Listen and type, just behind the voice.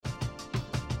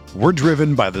We're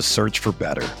driven by the search for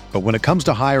better. But when it comes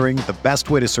to hiring, the best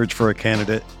way to search for a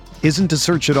candidate isn't to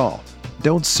search at all.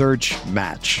 Don't search,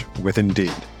 match with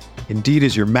Indeed. Indeed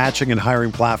is your matching and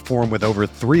hiring platform with over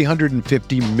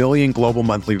 350 million global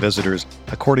monthly visitors,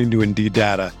 according to Indeed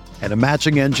data, and a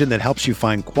matching engine that helps you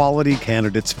find quality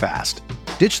candidates fast.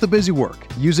 Ditch the busy work.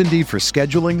 Use Indeed for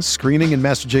scheduling, screening, and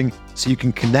messaging so you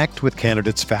can connect with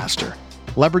candidates faster.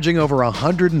 Leveraging over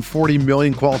 140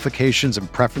 million qualifications and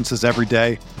preferences every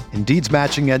day, Indeed's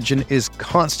matching engine is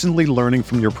constantly learning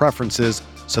from your preferences,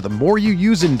 so the more you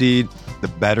use Indeed, the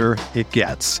better it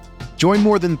gets. Join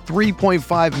more than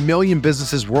 3.5 million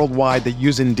businesses worldwide that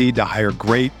use Indeed to hire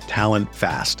great talent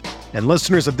fast. And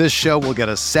listeners of this show will get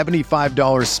a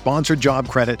 $75 sponsored job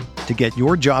credit to get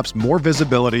your jobs more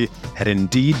visibility at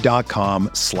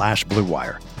Indeed.com/Blue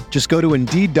Wire. Just go to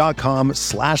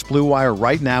Indeed.com/Blue Wire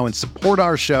right now and support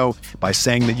our show by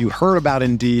saying that you heard about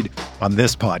Indeed on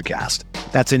this podcast.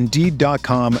 That's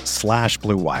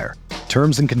Indeed.com/Blue Wire.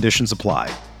 Terms and conditions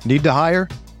apply. Need to hire?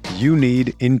 You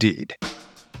need Indeed.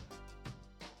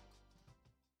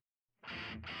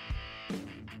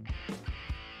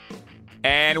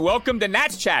 And welcome to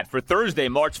Nats Chat for Thursday,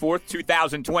 March 4th,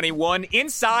 2021.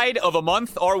 Inside of a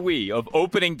month are we of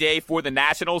opening day for the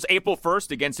Nationals, April 1st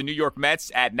against the New York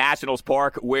Mets at Nationals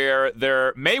Park, where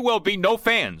there may well be no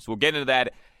fans. We'll get into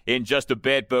that in just a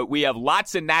bit, but we have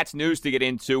lots of Nats news to get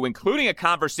into, including a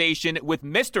conversation with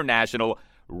Mr. National,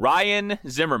 Ryan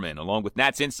Zimmerman, along with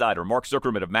Nats insider Mark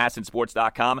Zuckerman of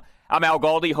MASNsports.com. I'm Al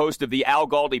Galdi, host of the Al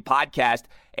Galdi podcast.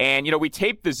 And, we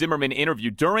taped the Zimmerman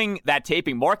interview. During that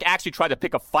taping, Mark actually tried to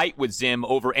pick a fight with Zim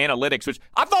over analytics, which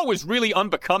I thought was really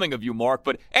unbecoming of you, Mark.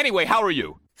 But anyway, how are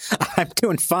you? I'm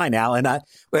doing fine, Al. And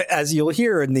as you'll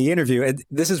hear in the interview,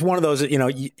 this is one of those,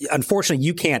 unfortunately,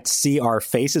 you can't see our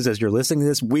faces as you're listening to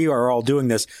this. We are all doing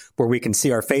this where we can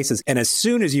see our faces. And as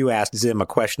soon as you asked Zim a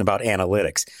question about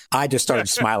analytics, I just started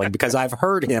smiling because I've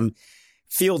heard him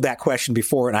field that question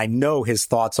before, and I know his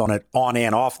thoughts on it on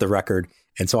and off the record.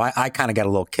 And so I kind of got a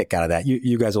little kick out of that.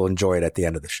 You guys will enjoy it at the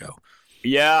end of the show.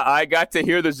 Yeah, I got to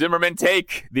hear the Zimmerman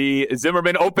take, the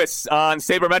Zimmerman opus on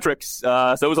sabermetrics.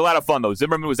 So it was a lot of fun, though.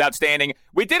 Zimmerman was outstanding.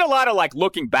 We did a lot of,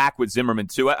 looking back with Zimmerman,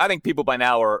 too. I think people by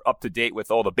now are up to date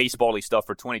with all the baseball-y stuff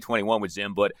for 2021 with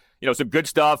Zim. But, some good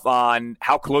stuff on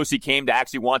how close he came to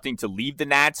actually wanting to leave the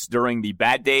Nats during the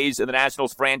bad days of the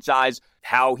Nationals franchise,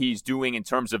 how he's doing in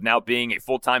terms of now being a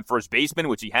full-time first baseman,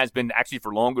 which he has been actually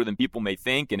for longer than people may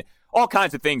think, and all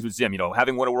kinds of things with Zim,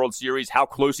 having won a World Series, how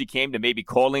close he came to maybe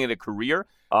calling it a career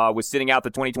with sitting out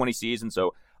the 2020 season.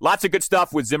 So lots of good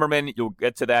stuff with Zimmerman. You'll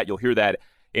get to that. You'll hear that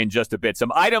in just a bit.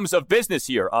 Some items of business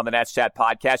here on the Nats Chat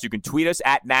podcast. You can tweet us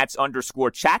at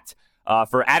Nats_chat.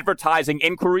 For advertising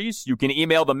inquiries, you can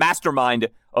email the mastermind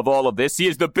of all of this. He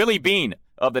is the Billy Bean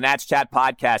of the Nats Chat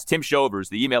podcast, Tim Shovers.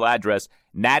 The email address,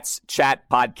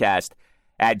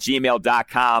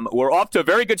 natschatpodcast@gmail.com. We're off to a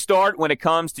very good start when it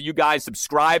comes to you guys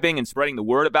subscribing and spreading the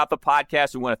word about the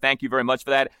podcast. We want to thank you very much for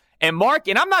that. And Mark,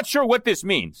 and I'm not sure what this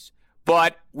means,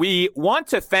 but we want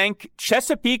to thank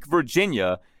Chesapeake,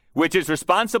 Virginia, which is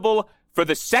responsible for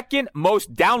the second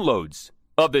most downloads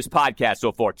of this podcast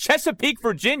so far. Chesapeake,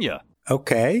 Virginia.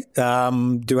 Okay.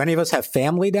 Do any of us have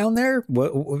family down there?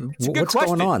 What's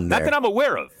going on there? Not that I'm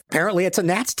aware of. Apparently, it's a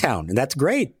Nats town, and that's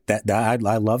great. I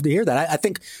love to hear that. I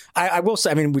think I will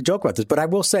say. I mean, we joke about this, but I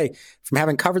will say, from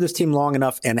having covered this team long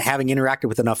enough and having interacted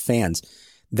with enough fans,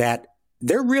 that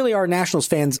there really are Nationals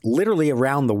fans literally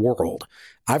around the world.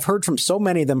 I've heard from so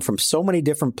many of them from so many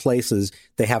different places.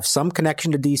 They have some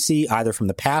connection to DC, either from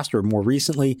the past or more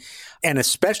recently. And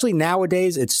especially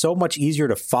nowadays, it's so much easier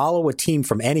to follow a team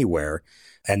from anywhere.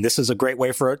 And this is a great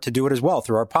way for it to do it as well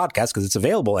through our podcast because it's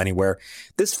available anywhere.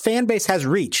 This fan base has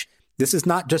reach. This is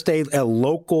not just a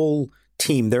local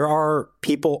team. There are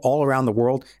people all around the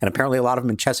world, and apparently a lot of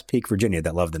them in Chesapeake, Virginia,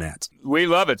 that love the Nats. We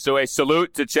love it. So a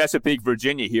salute to Chesapeake,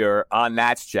 Virginia here on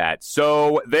Nats Chat.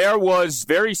 So there was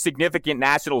very significant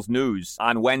Nationals news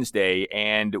on Wednesday,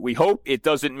 and we hope it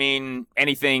doesn't mean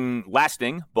anything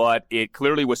lasting, but it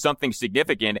clearly was something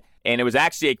significant. And it was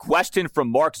actually a question from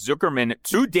Mark Zuckerman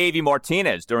to Davey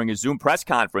Martinez during a Zoom press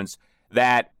conference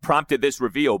that prompted this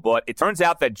reveal. But it turns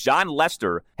out that John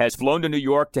Lester has flown to New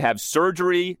York to have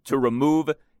surgery to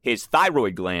remove his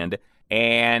thyroid gland.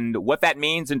 And what that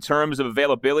means in terms of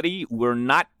availability, we're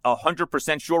not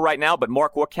 100% sure right now. But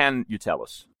Mark, what can you tell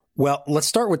us? Well, let's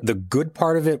start with the good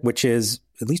part of it, which is,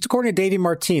 at least according to Davey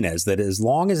Martinez, that as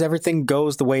long as everything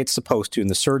goes the way it's supposed to, and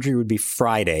the surgery would be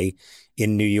Friday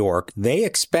in New York, they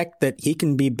expect that he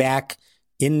can be back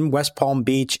in West Palm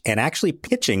Beach and actually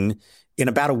pitching in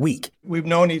about a week. We've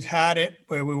known he's had it.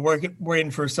 We're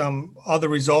waiting for some other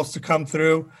results to come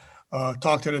through.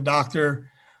 talked to the doctor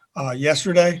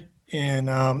yesterday,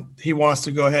 and he wants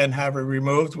to go ahead and have it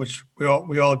removed, which we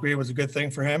all agree was a good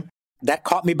thing for him. That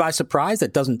caught me by surprise.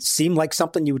 That doesn't seem like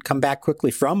something you would come back quickly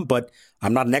from, but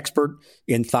I'm not an expert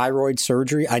in thyroid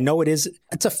surgery. I know it's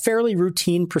a fairly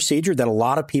routine procedure that a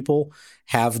lot of people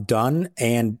have done.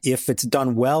 And if it's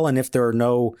done well, and if there are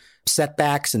no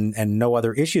setbacks and no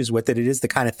other issues with it, it is the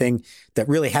kind of thing that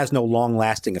really has no long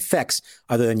lasting effects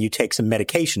other than you take some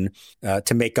medication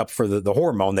to make up for the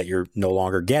hormone that you're no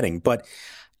longer getting. But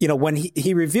when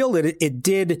he revealed it, it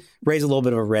did raise a little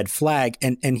bit of a red flag.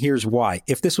 And here's why.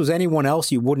 If this was anyone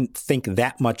else, you wouldn't think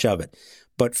that much of it.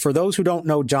 But for those who don't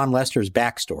know Jon Lester's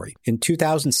backstory, in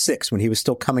 2006, when he was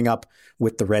still coming up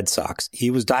with the Red Sox,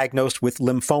 he was diagnosed with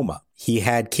lymphoma. He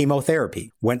had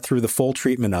chemotherapy, went through the full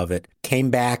treatment of it, came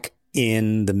back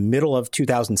in the middle of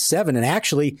 2007, and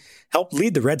actually helped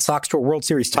lead the Red Sox to a World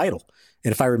Series title.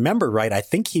 And if I remember right, I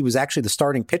think he was actually the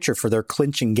starting pitcher for their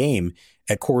clinching game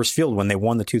at Coors Field when they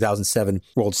won the 2007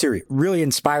 World Series. Really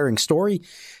inspiring story.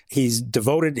 He's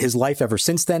devoted his life ever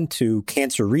since then to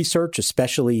cancer research,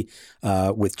 especially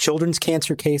with children's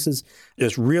cancer cases,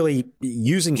 just really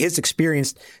using his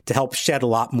experience to help shed a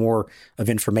lot more of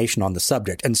information on the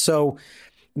subject. And so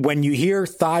when you hear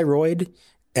thyroid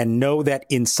and know that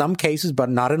in some cases, but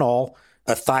not in all,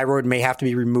 a thyroid may have to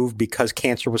be removed because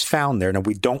cancer was found there. Now,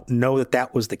 we don't know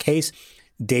that was the case.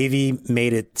 Davey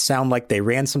made it sound like they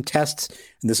ran some tests,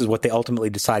 and this is what they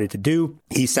ultimately decided to do.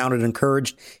 He sounded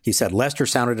encouraged. He said Lester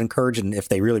sounded encouraged, and if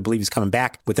they really believe he's coming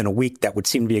back within a week, that would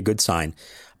seem to be a good sign.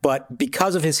 But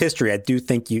because of his history, I do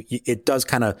think it does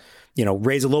kind of,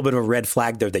 raise a little bit of a red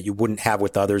flag there that you wouldn't have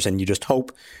with others, and you just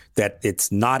hope that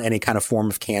it's not any kind of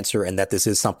form of cancer and that this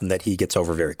is something that he gets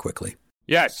over very quickly.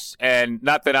 Yes, and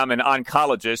not that I'm an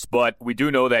oncologist, but we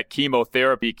do know that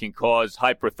chemotherapy can cause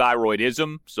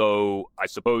hyperthyroidism, so I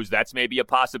suppose that's maybe a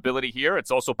possibility here.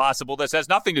 It's also possible this has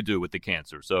nothing to do with the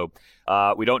cancer, so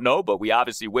we don't know, but we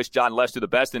obviously wish Jon Lester the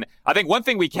best. And I think one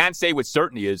thing we can say with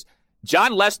certainty is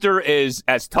Jon Lester is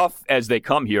as tough as they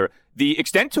come here. The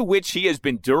extent to which he has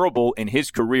been durable in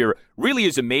his career really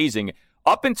is amazing.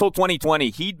 Up until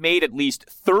 2020, he'd made at least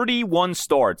 31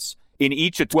 starts in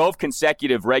each of 12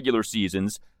 consecutive regular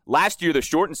seasons. Last year, the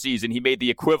shortened season, he made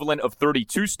the equivalent of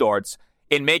 32 starts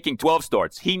in making 12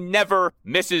 starts. He never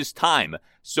misses time.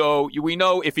 So we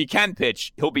know if he can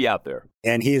pitch, he'll be out there.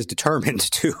 And he is determined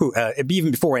to, even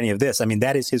before any of this, I mean,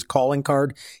 that is his calling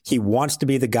card. He wants to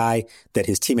be the guy that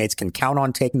his teammates can count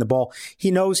on taking the ball. He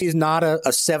knows he's not a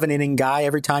 7-inning guy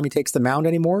every time he takes the mound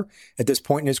anymore at this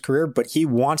point in his career, but he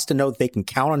wants to know that they can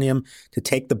count on him to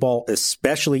take the ball,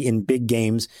 especially in big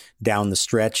games down the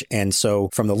stretch. And so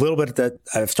from the little bit that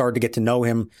I've started to get to know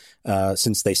him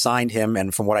since they signed him,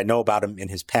 and from what I know about him in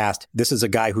his past, this is a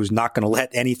guy who's not going to let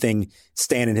anything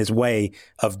stand in his way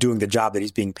of doing the job that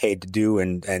he's being paid to do.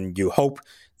 And you hope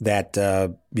that,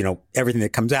 everything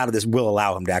that comes out of this will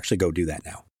allow him to actually go do that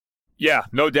now. Yeah,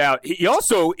 no doubt. He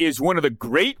also is one of the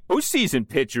great postseason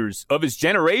pitchers of his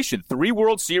generation. 3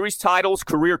 World Series titles,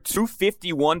 career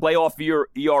 .251 playoff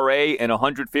ERA, and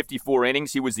 154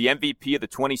 innings. He was the MVP of the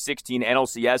 2016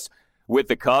 NLCS with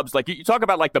the Cubs. Like, you talk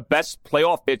about, like, the best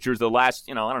playoff pitchers of the last,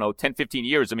 10, 15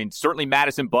 years. I mean, certainly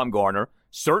Madison Bumgarner,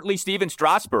 certainly Steven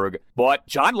Strasburg, but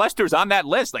Jon Lester's on that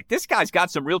list. Like, this guy's got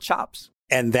some real chops.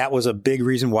 And that was a big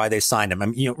reason why they signed him. I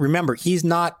mean, remember, he's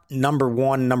not number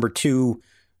 1, number 2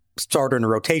 starter in a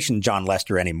rotation Jon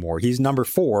Lester anymore. He's number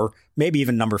 4, maybe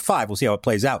even number 5. We'll see how it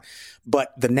plays out.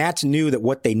 But the Nats knew that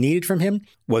what they needed from him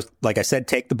was, like I said,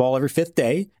 take the ball every 5th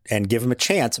day and give him a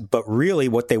chance. But really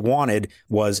what they wanted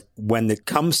was when it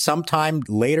comes sometime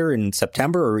later in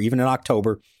September or even in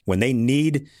October, when they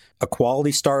need a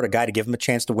quality start, a guy to give them a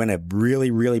chance to win a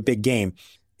really, really big game,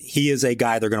 he is a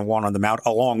guy they're going to want on the mound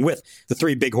along with the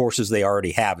 3 big horses they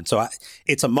already have. And so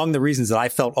it's among the reasons that I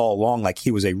felt all along like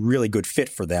he was a really good fit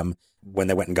for them when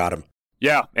they went and got him.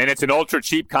 Yeah, and it's an ultra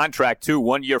cheap contract too,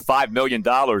 1 year, $5 million.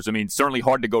 I mean, certainly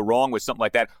hard to go wrong with something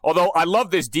like that. Although I love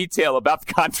this detail about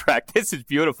the contract. This is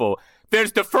beautiful.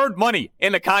 There's deferred money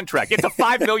in the contract. It's a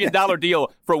 $5 million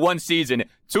deal for 1 season.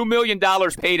 $2 million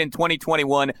paid in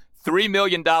 2021, $3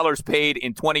 million paid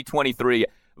in 2023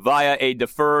 via a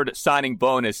deferred signing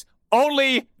bonus.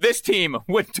 Only this team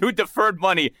would do deferred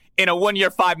money in a 1 year,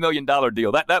 $5 million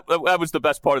deal. That was the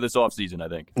best part of this offseason, I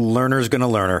think. Learner's gonna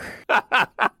learner.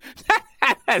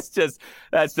 That's just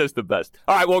the best.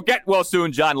 All right, well, get well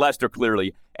soon, Jon Lester,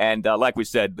 clearly. And like we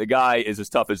said, the guy is as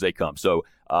tough as they come. So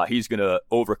he's going to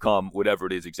overcome whatever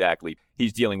it is exactly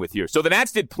he's dealing with here. So the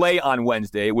Nats did play on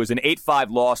Wednesday. It was an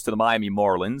 8-5 loss to the Miami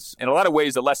Marlins. In a lot of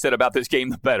ways, the less said about this game,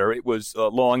 the better. It was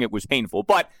long. It was painful.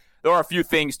 But there are a few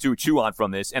things to chew on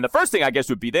from this. And the first thing, I guess,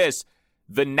 would be this.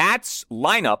 The Nats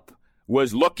lineup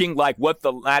was looking like what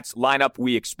the Nats lineup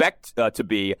we expect to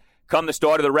be come the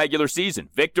start of the regular season.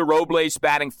 Victor Robles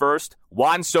batting first,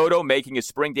 Juan Soto making his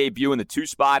spring debut in the 2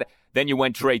 spot. Then you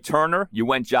went Trey Turner, you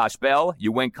went Josh Bell,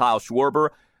 you went Kyle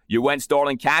Schwarber, you went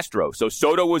Starlin Castro. So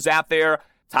Soto was out there.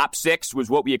 Top 6 was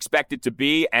what we expected to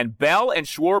be. And Bell and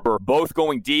Schwarber both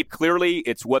going deep. Clearly,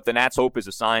 it's what the Nats hope is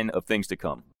a sign of things to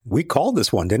come. We called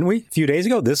this one, didn't we? A few days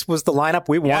ago, this was the lineup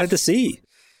we wanted to see.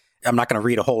 I'm not going to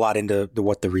read a whole lot into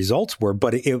what the results were,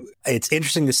 but it's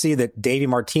interesting to see that Davey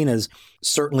Martinez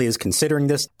certainly is considering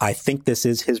this. I think this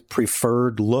is his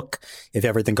preferred look if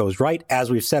everything goes right. As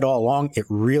we've said all along, it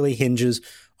really hinges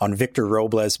on Victor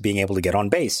Robles being able to get on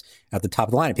base at the top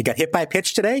of the lineup. He got hit by a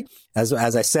pitch today. As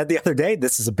I said the other day,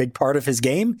 this is a big part of his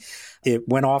game. It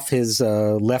went off his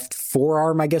left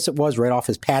forearm, I guess it was, right off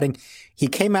his padding. He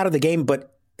came out of the game,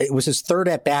 but it was his third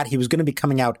at bat. He was going to be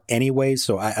coming out anyway,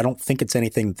 so I don't think it's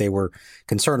anything that they were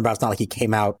concerned about. It's not like he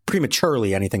came out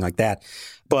prematurely, anything like that.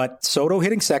 But Soto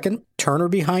hitting second, Turner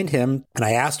behind him, and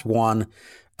I asked Juan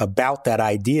about that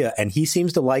idea, and he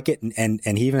seems to like it, and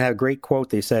he even had a great quote.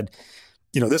 They said,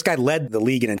 this guy led the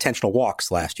league in intentional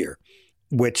walks last year,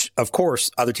 which, of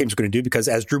course, other teams are going to do because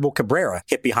Asdrubal Cabrera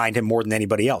hit behind him more than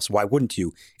anybody else. Why wouldn't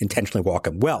you intentionally walk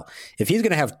him? Well, if he's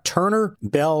going to have Turner,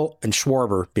 Bell, and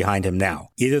Schwarber behind him now,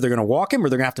 either they're going to walk him or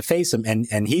they're going to have to face him.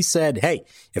 And he said, hey,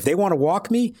 if they want to walk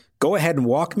me, go ahead and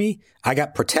walk me. I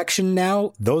got protection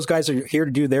now. Those guys are here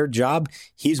to do their job.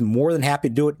 He's more than happy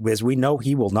to do it. As we know,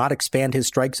 he will not expand his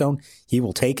strike zone. He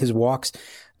will take his walks.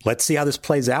 Let's see how this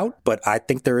plays out. But I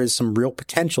think there is some real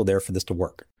potential there for this to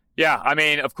work. Yeah, I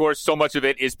mean, of course, so much of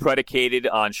it is predicated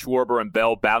on Schwarber and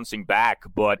Bell bouncing back.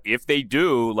 But if they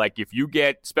do, like if you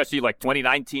get, especially like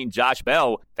 2019 Josh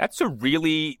Bell, that's a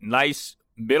really nice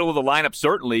middle of the lineup,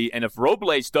 certainly. And if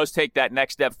Robles does take that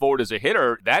next step forward as a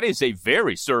hitter, that is a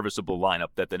very serviceable lineup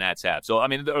that the Nats have. So, I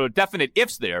mean, there are definite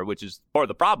ifs there, which is part of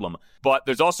the problem. But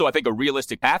there's also, I think, a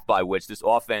realistic path by which this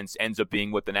offense ends up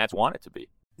being what the Nats want it to be.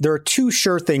 There are 2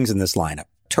 sure things in this lineup.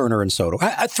 Turner and Soto.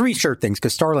 3 sure things,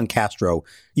 because Starlin Castro,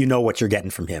 you know what you're getting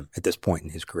from him at this point in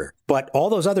his career. But all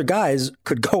those other guys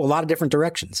could go a lot of different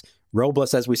directions.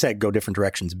 Robles, as we said, go different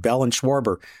directions. Bell and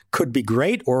Schwarber could be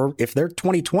great, or if they're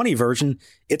 2020 version,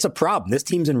 it's a problem. This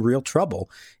team's in real trouble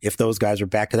if those guys are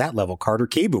back to that level. Carter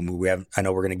Kieboom, who I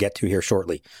know we're going to get to here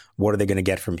shortly. What are they going to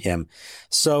get from him?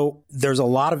 So there's a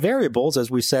lot of variables. As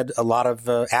we said, a lot of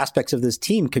aspects of this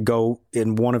team could go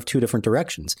in one of 2 different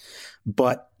directions.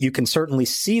 But you can certainly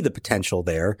see the potential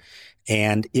there.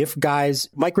 And if guys,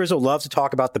 Mike Rizzo loves to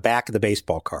talk about the back of the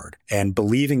baseball card and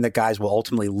believing that guys will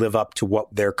ultimately live up to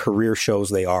what their career shows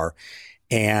they are.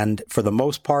 And for the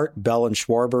most part, Bell and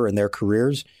Schwarber and their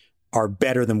careers are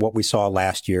better than what we saw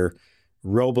last year.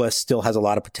 Robles still has a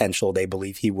lot of potential. They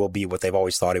believe he will be what they've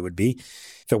always thought he would be.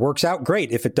 If it works out,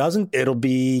 great. If it doesn't, it'll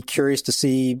be curious to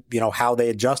see, how they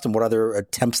adjust and what other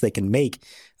attempts they can make,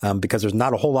 because there's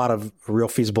not a whole lot of real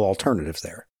feasible alternatives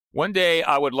there. One day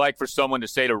I would like for someone to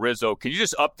say to Rizzo, can you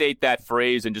just update that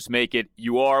phrase and just make it,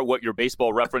 you are what your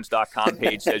baseballreference.com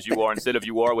page says you are, instead of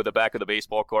you are what the back of the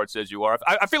baseball card says you are.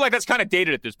 I feel like that's kind of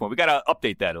dated at this point. We got to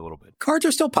update that a little bit. Cards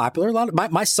are still popular. A lot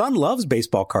of my son loves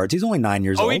baseball cards. He's only 9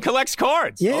 years old. Oh, he collects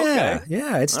cards. Yeah, okay.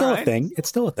 Yeah. It's still a thing. It's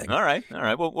still a thing. All right.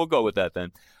 We'll go with that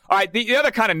then. All right. The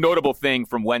other kind of notable thing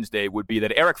from Wednesday would be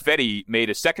that Erick Fedde made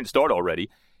a second start already.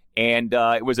 And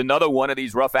it was another one of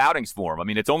these rough outings for him. I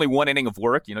mean, it's only one inning of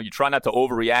work. You try not to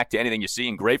overreact to anything you see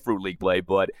in Grapefruit League play,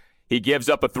 but he gives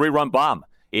up a 3-run bomb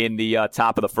in the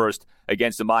top of the first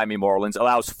against the Miami Marlins,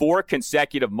 allows 4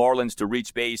 consecutive Marlins to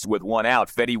reach base with 1 out.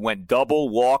 Fedde went double,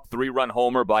 walk, 3-run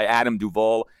homer by Adam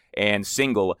Duvall, and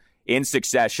single in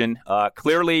succession.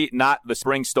 Clearly not the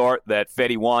spring start that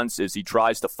Fedde wants as he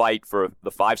tries to fight for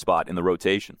the 5 spot in the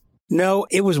rotation. No,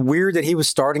 it was weird that he was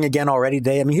starting again already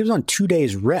today. I mean, he was on 2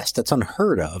 days rest. That's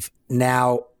unheard of.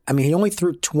 Now, I mean, he only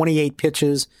threw 28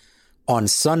 pitches on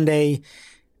Sunday.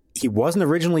 He wasn't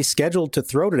originally scheduled to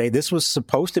throw today. This was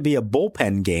supposed to be a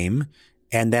bullpen game,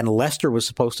 and then Lester was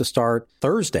supposed to start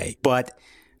Thursday. But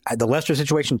the Lester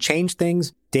situation changed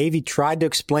things. Davey tried to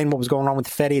explain what was going on with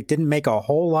Fedde. It didn't make a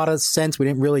whole lot of sense. We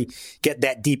didn't really get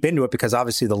that deep into it because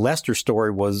obviously the Lester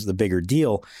story was the bigger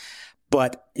deal.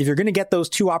 But if you're going to get those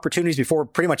 2 opportunities before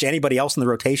pretty much anybody else in the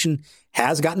rotation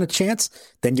has gotten a chance,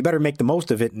 then you better make the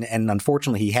most of it. And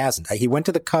unfortunately, he hasn't. He went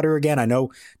to the cutter again. I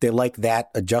know they like that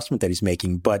adjustment that he's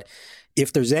making. But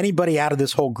if there's anybody out of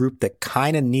this whole group that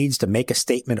kind of needs to make a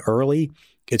statement early,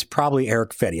 it's probably Erick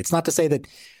Fedde. It's not to say that,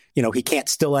 he can't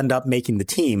still end up making the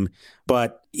team,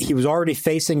 but he was already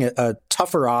facing a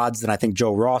tougher odds than I think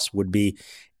Joe Ross would be.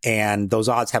 And those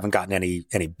odds haven't gotten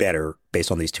any better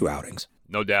based on these 2 outings.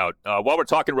 No doubt. While we're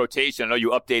talking rotation, I know you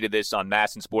updated this on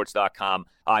MASNsports.com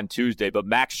on Tuesday, but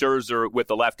Max Scherzer with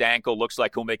the left ankle looks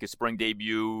like he'll make his spring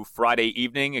debut Friday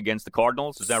evening against the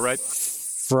Cardinals. Is that right?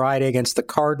 Friday against the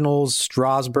Cardinals.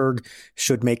 Strasburg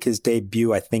should make his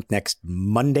debut, I think, next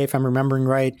Monday, if I'm remembering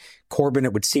right. Corbin,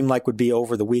 it would seem like, would be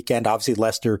over the weekend. Obviously,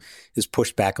 Lester is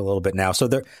pushed back a little bit now. So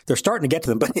they're starting to get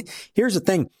to them. But here's the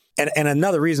thing. And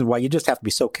another reason why you just have to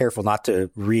be so careful not to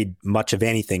read much of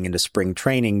anything into spring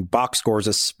training, box scores,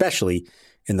 especially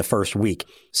in the first week.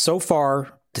 So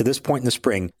far, to this point in the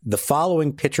spring, the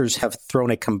following pitchers have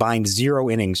thrown a combined 0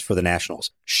 innings for the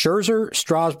Nationals: Scherzer,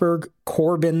 Strasburg,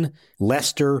 Corbin,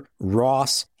 Lester,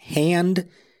 Ross, Hand,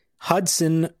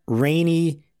 Hudson,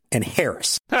 Rainey, and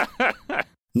Harris.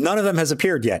 None of them has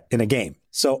appeared yet in a game.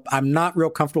 So I'm not real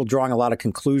comfortable drawing a lot of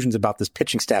conclusions about this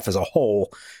pitching staff as a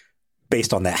whole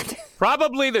based on that.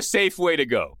 Probably the safe way to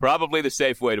go. Probably the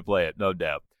safe way to play it, no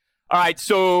doubt. All right,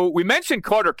 so we mentioned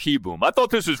Carter Kieboom. I thought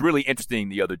this was really interesting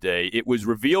the other day. It was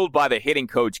revealed by the hitting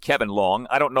coach, Kevin Long.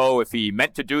 I don't know if he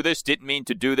meant to do this, didn't mean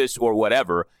to do this, or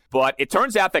whatever, but it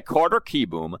turns out that Carter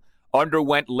Kieboom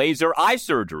underwent laser eye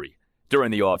surgery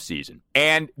during the offseason.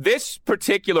 And this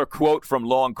particular quote from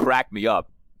Long cracked me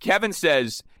up. Kevin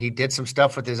says, he did some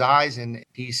stuff with his eyes, and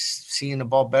he's seeing the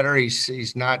ball better.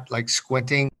 He's not, like,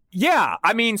 squinting. Yeah,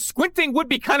 I mean, squinting would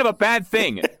be kind of a bad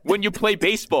thing when you play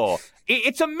baseball.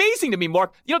 It's amazing to me,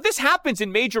 Mark. You know, this happens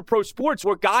in major pro sports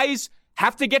where guys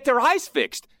have to get their eyes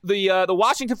fixed. The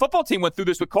Washington football team went through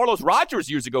this with Carlos Rogers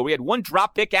years ago. He had one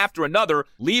drop pick after another,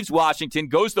 leaves Washington,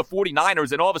 goes to the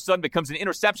 49ers, and all of a sudden becomes an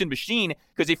interception machine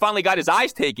because he finally got his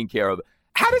eyes taken care of.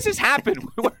 How does this happen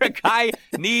where a guy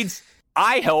needs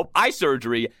eye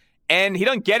surgery, and he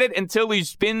doesn't get it until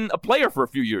he's been a player for a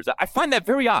few years? I find that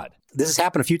very odd. This has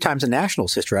happened a few times in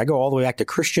Nationals history. I go all the way back to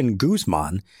Christian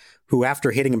Guzman, who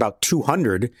after hitting about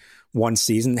 200 one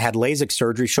season, had LASIK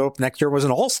surgery, showed up next year, was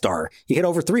an all-star. He hit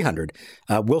over 300.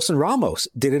 Wilson Ramos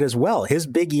did it as well. His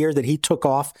big year that he took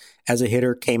off as a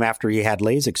hitter came after he had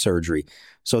LASIK surgery.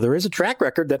 So there is a track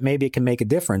record that maybe it can make a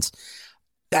difference.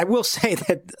 I will say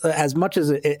that as much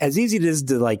as easy it is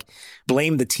to like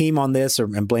blame the team on this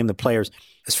and blame the players,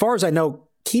 as far as I know,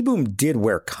 Kieboom did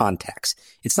wear contacts.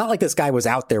 It's not like this guy was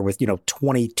out there with,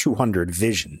 2200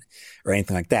 vision or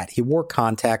anything like that. He wore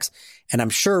contacts. And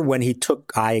I'm sure when he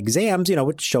took eye exams,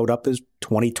 it showed up as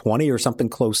 20/20 or something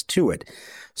close to it.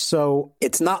 So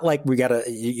it's not like you got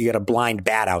a blind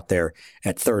bat out there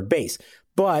at third base.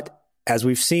 But as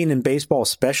we've seen in baseball,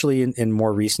 especially in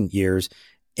more recent years,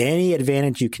 any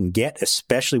advantage you can get,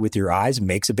 especially with your eyes,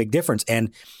 makes a big difference.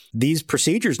 And these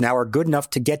procedures now are good enough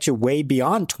to get you way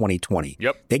beyond 20/20.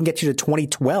 Yep. They can get you to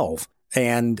 2012.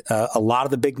 And a lot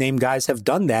of the big name guys have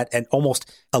done that and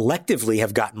almost electively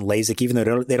have gotten LASIK, even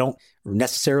though they don't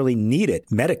necessarily need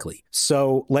it medically.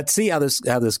 So let's see how this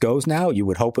goes now. You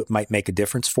would hope it might make a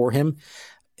difference for him.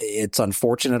 It's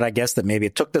unfortunate, I guess, that maybe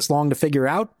it took this long to figure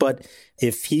out. But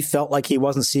if he felt like he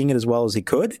wasn't seeing it as well as he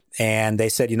could, and they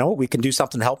said, we can do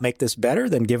something to help make this better,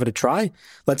 then give it a try.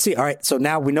 Let's see. All right. So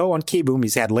now we know on Kieboom,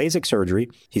 he's had LASIK surgery.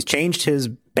 He's changed his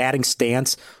batting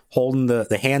stance, holding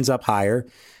the hands up higher.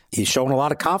 He's shown a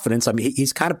lot of confidence. I mean,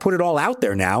 he's kind of put it all out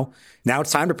there now. Now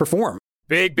it's time to perform.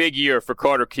 Big year for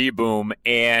Carter Kieboom.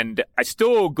 And I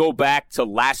still go back to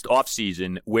last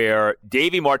offseason where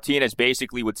Davey Martinez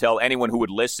basically would tell anyone who would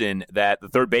listen that the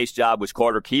third base job was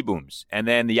Carter Kieboom's. And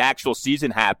then the actual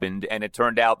season happened, and it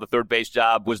turned out the third base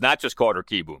job was not just Carter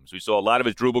Kieboom's. We saw a lot of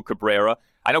his Drupal Cabrera.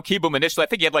 I know Kieboom initially, I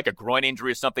think he had like a groin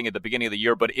injury or something at the beginning of the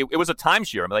year, but it was a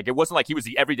timeshare. I mean, it wasn't like he was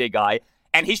the everyday guy.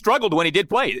 And he struggled when he did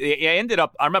play. It ended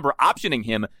up, I remember optioning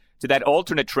him to that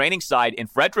alternate training side in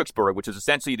Fredericksburg, which is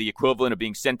essentially the equivalent of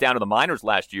being sent down to the minors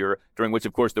last year, during which,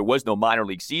 of course, there was no minor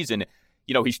league season.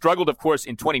 He struggled, of course,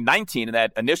 in 2019 in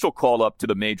that initial call-up to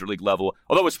the major league level.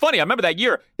 Although it was funny, I remember that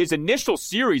year, his initial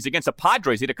series against the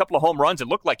Padres, he had a couple of home runs. It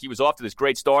looked like he was off to this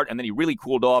great start, and then he really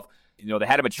cooled off. They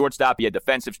had him at shortstop. He had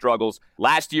defensive struggles.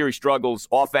 Last year, he struggles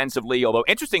offensively, although,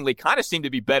 interestingly, kind of seemed to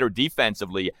be better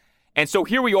defensively. And so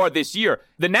here we are this year.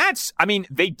 The Nats, I mean,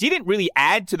 they didn't really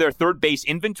add to their third base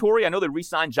inventory. I know they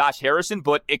re-signed Josh Harrison,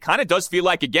 but it kind of does feel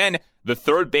like, again, the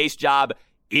third base job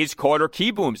is Carter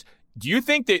Kieboom's. Do you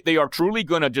think that they are truly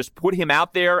going to just put him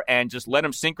out there and just let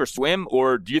him sink or swim?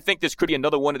 Or do you think this could be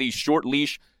another one of these short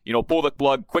leash, pull the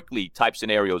plug quickly type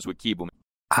scenarios with Kieboom?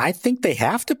 I think they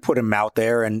have to put him out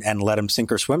there and let him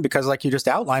sink or swim because, like you just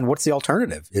outlined, what's the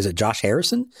alternative? Is it Josh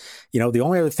Harrison? The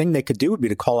only other thing they could do would be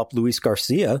to call up Luis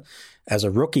Garcia as a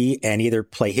rookie and either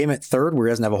play him at third where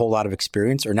he doesn't have a whole lot of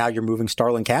experience, or now you're moving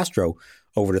Starlin Castro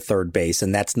over to third base.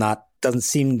 And doesn't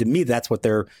seem to me that's what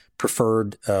they're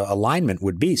preferred alignment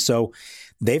would be. So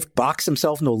they've boxed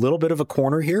themselves into a little bit of a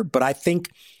corner here, but I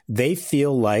think they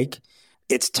feel like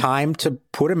it's time to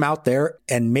put him out there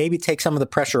and maybe take some of the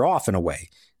pressure off in a way.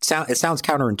 It sounds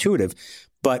counterintuitive,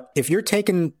 but if you're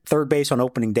taking third base on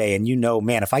opening day and you know,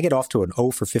 man, if I get off to an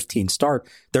 0 for 15 start,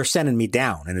 they're sending me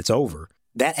down and it's over.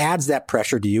 That adds that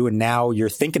pressure to you, and now you're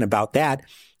thinking about that,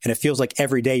 and it feels like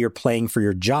every day you're playing for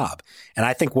your job. And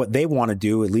I think what they want to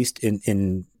do, at least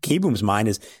in Kieboom's mind,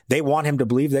 is they want him to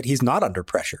believe that he's not under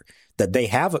pressure, that they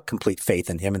have a complete faith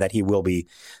in him, and that he will be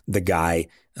the guy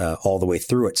all the way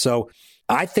through it. So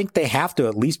I think they have to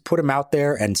at least put him out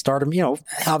there and start him. You know,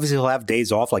 obviously he'll have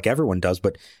days off like everyone does,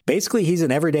 but basically he's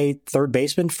an everyday third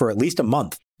baseman for at least a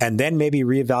month, and then maybe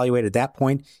reevaluate at that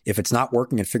point if it's not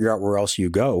working and figure out where else you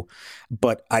go.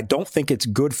 But I don't think it's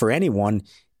good for anyone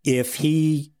if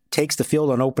he takes the field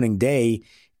on opening day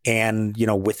and, you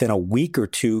know, within a week or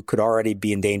two could already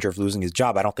be in danger of losing his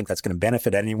job. I don't think that's going to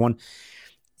benefit anyone.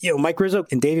 You know, Mike Rizzo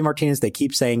and Davey Martinez, they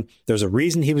keep saying there's a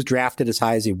reason he was drafted as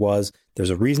high as he was.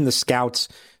 There's a reason the scouts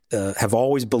have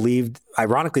always believed,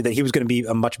 ironically, that he was going to be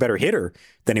a much better hitter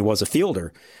than he was a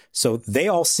fielder. So they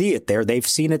all see it there. They've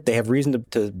seen it. They have reason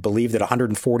to believe that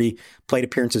 140 plate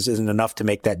appearances isn't enough to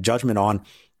make that judgment on.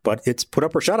 But it's put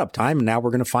up or shut up time, and now we're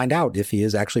going to find out if he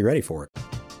is actually ready for it.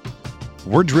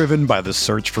 We're driven by the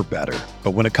search for better.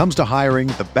 But when it comes to hiring,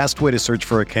 the best way to search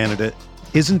for a candidate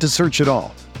isn't to search at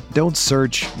all. Don't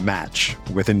search, match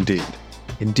with Indeed.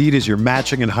 Indeed is your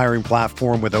matching and hiring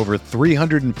platform with over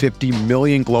 350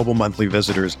 million global monthly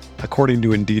visitors, according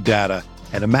to Indeed data,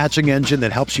 and a matching engine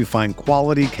that helps you find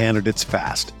quality candidates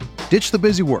fast. Ditch the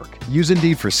busy work. Use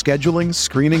Indeed for scheduling,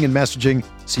 screening, and messaging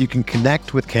so you can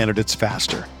connect with candidates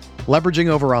faster. Leveraging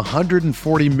over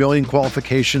 140 million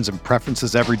qualifications and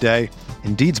preferences every day,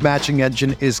 Indeed's matching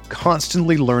engine is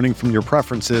constantly learning from your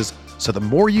preferences, so the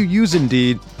more you use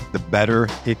Indeed, the better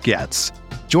it gets.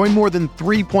 Join more than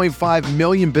 3.5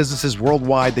 million businesses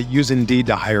worldwide that use Indeed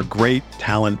to hire great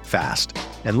talent fast.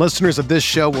 And listeners of this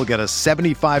show will get a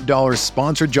 $75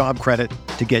 sponsored job credit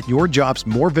to get your jobs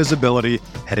more visibility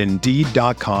at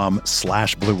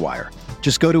Indeed.com/Blue Wire.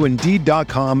 Just go to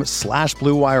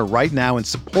Indeed.com/Blue Wire right now and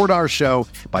support our show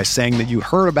by saying that you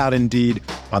heard about Indeed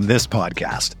on this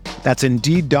podcast. That's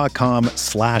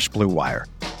Indeed.com/Blue Wire.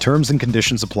 Terms and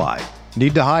conditions apply.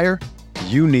 Need to hire?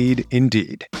 You need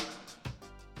Indeed.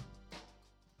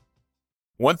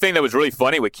 One thing that was really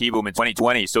funny with Kieboom in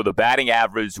 2020, so the batting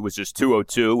average was just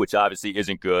 202, which obviously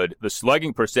isn't good. The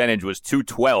slugging percentage was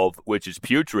 212, which is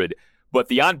putrid. But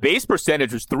the on-base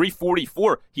percentage was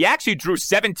 344. He actually drew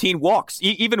 17 walks,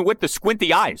 even with the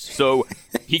squinty eyes. So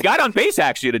he got on base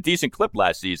actually at a decent clip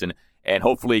last season, and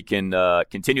hopefully can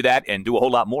continue that and do a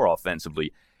whole lot more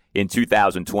offensively in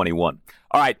 2021.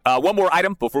 All right, one more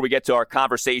item before we get to our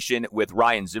conversation with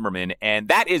Ryan Zimmerman, and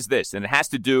that is this, and it has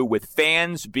to do with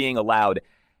fans being allowed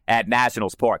at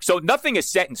Nationals Park. So nothing is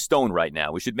set in stone right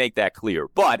now. We should make that clear.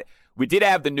 But we did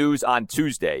have the news on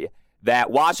Tuesday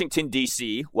that Washington,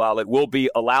 D.C., while it will be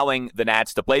allowing the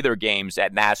Nats to play their games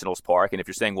at Nationals Park, and if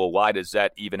you're saying, well, why does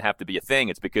that even have to be a thing?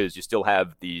 It's because you still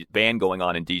have the ban going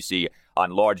on in D.C.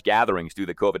 on large gatherings due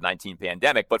to the COVID-19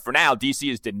 pandemic. But for now, D.C.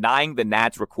 is denying the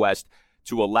Nats' request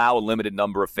to allow a limited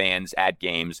number of fans at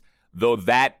games, though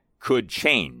that could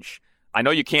change. I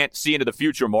know you can't see into the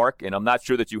future, Mark, and I'm not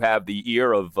sure that you have the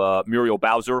ear of Muriel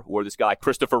Bowser or this guy,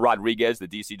 Christopher Rodriguez, the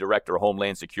D.C. Director of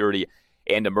Homeland Security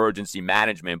and Emergency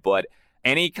Management, but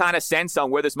any kind of sense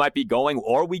on where this might be going?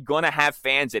 Are we going to have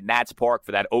fans at Nats Park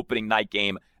for that opening night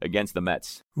game against the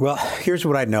Mets? Well, here's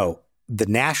what I know. The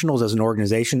Nationals as an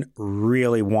organization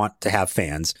really want to have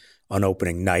fans on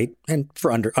opening night, and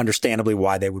for understandably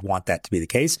why they would want that to be the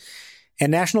case.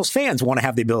 And Nationals fans want to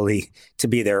have the ability to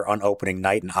be there on opening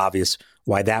night, and obvious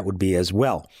why that would be as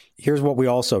well. Here's what we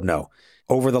also know.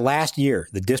 Over the last year,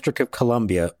 the District of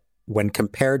Columbia, when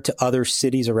compared to other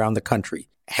cities around the country,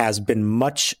 has been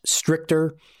much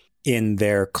stricter in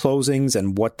their closings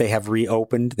and what they have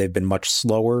reopened. They've been much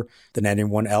slower than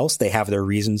anyone else. They have their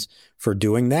reasons for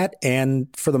doing that. And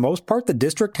for the most part, the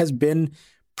district has been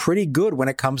pretty good when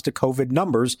it comes to COVID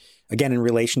numbers, again, in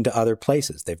relation to other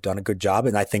places. They've done a good job,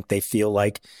 and I think they feel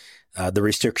like the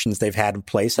restrictions they've had in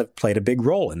place have played a big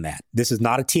role in that. This is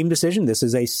not a team decision. This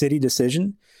is a city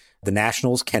decision. The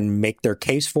Nationals can make their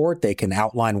case for it. They can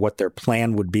outline what their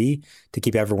plan would be to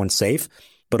keep everyone safe,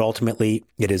 but ultimately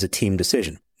it is a team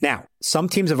decision. Now, some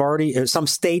teams have already, some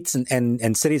states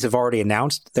and cities have already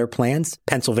announced their plans.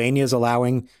 Pennsylvania is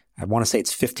allowing, I want to say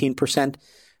it's 15%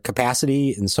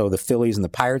 capacity, and so the Phillies and the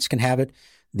Pirates can have it.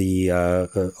 The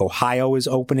Ohio is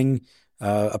opening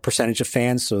a percentage of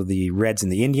fans, so the Reds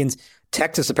and the Indians.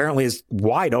 Texas apparently is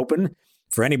wide open.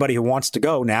 for anybody who wants to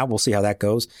go now. We'll see how that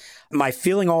goes. My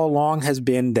feeling all along has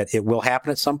been that it will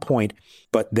happen at some point,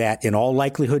 but that in all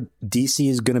likelihood, DC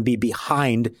is going to be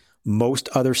behind most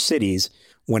other cities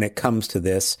when it comes to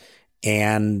this.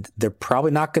 And they're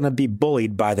probably not going to be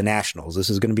bullied by the Nationals. This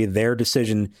is going to be their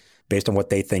decision based on what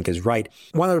they think is right.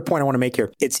 One other point I want to make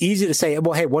here. It's easy to say,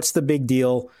 well, hey, what's the big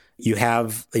deal? You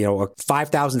have,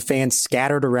 5,000 fans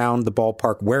scattered around the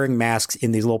ballpark wearing masks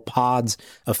in these little pods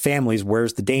of families.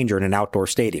 Where's the danger in an outdoor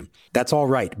stadium? That's all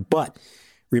right. But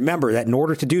remember that in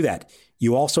order to do that,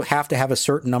 you also have to have a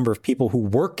certain number of people who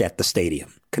work at the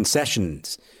stadium,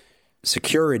 concessions,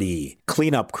 security,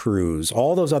 cleanup crews,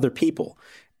 all those other people.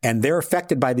 And they're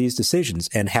affected by these decisions.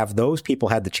 And have those people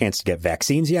had the chance to get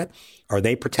vaccines yet? Are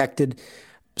they protected?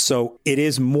 So it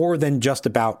is more than just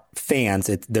about fans.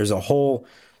 There's a whole,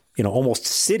 almost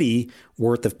city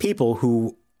worth of people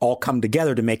who all come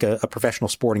together to make a professional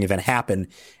sporting event happen.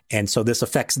 And so this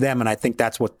affects them. And I think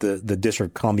that's what the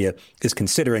District of Columbia is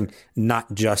considering,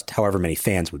 not just however many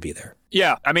fans would be there.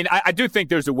 Yeah, I mean, I do think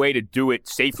there's a way to do it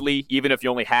safely, even if you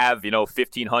only have,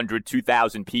 1,500,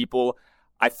 2,000 people.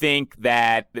 I think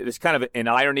that there's kind of an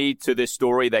irony to this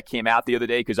story that came out the other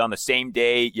day, because on the same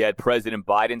day, you had President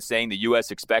Biden saying the U.S.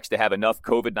 expects to have enough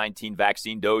COVID-19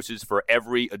 vaccine doses for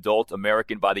every adult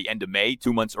American by the end of May,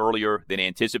 2 months earlier than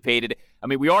anticipated. I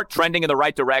mean, we are trending in the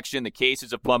right direction. The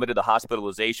cases have plummeted. The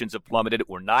hospitalizations have plummeted.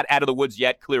 We're not out of the woods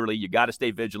yet, clearly. You got to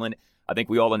stay vigilant. I think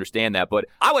we all understand that. But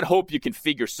I would hope you can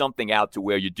figure something out to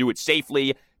where you do it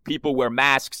safely. People wear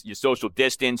masks, you social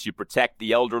distance, you protect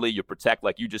the elderly, you protect,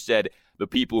 like you just said, the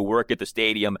people who work at the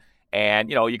stadium.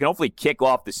 And, you can hopefully kick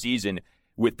off the season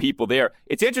with people there.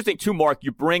 It's interesting, too, Mark,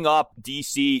 you bring up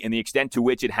D.C. and the extent to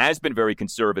which it has been very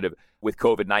conservative with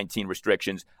COVID-19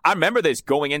 restrictions. I remember this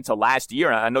going into last year,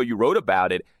 and I know you wrote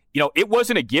about it. It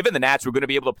wasn't a given the Nats were going to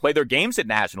be able to play their games at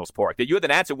Nationals Park. That you had the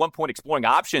Nats at one point exploring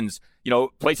options,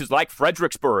 places like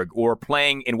Fredericksburg or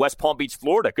playing in West Palm Beach,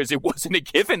 Florida, because it wasn't a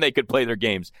given they could play their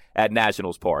games at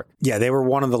Nationals Park. Yeah, they were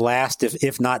one of the last,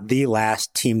 if not the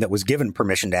last team that was given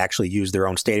permission to actually use their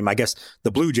own stadium. I guess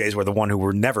the Blue Jays were the one who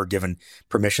were never given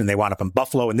permission. They wound up in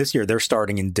Buffalo, and this year they're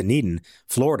starting in Dunedin,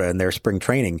 Florida, in their spring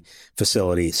training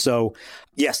facility. So,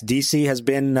 yes, DC has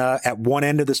been at one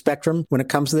end of the spectrum when it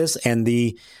comes to this, and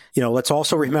let's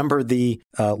also remember the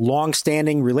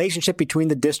long-standing relationship between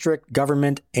the district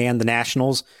government and the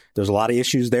Nationals. There's a lot of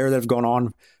issues there that have gone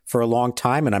on for a long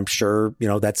time, and I'm sure,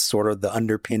 that's sort of the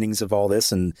underpinnings of all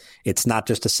this, and it's not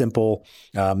just a simple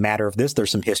matter of this.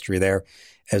 There's some history there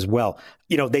as well.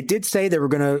 They did say they were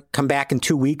going to come back in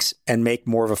 2 weeks and make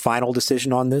more of a final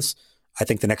decision on this. I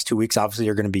think the next 2 weeks, obviously,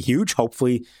 are going to be huge.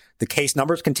 Hopefully, the case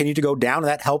numbers continue to go down, and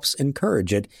that helps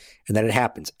encourage it, and that it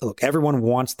happens. Look, everyone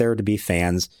wants there to be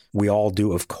fans. We all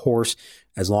do, of course,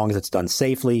 as long as it's done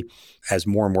safely. As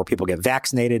more and more people get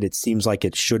vaccinated, it seems like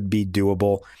it should be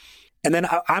doable. And then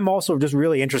I'm also just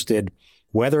really interested,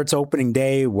 whether it's opening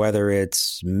day, whether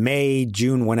it's May,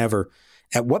 June, whenever,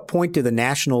 at what point do the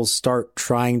Nationals start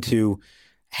trying to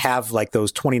have like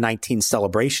those 2019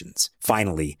 celebrations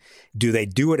finally? Do they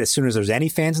do it as soon as there's any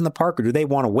fans in the park, or do they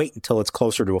want to wait until it's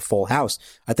closer to a full house?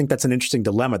 I think that's an interesting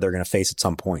dilemma they're going to face at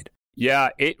some point. Yeah,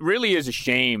 it really is a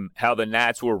shame how the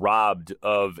Nats were robbed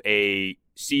of a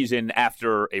season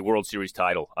after a World Series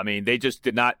title. I mean, they just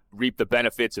did not reap the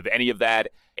benefits of any of that.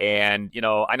 And,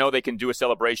 I know they can do a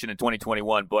celebration in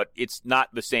 2021, but it's not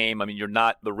the same. I mean, you're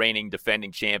not the reigning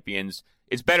defending champions.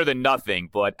 It's better than nothing,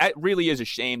 but it really is a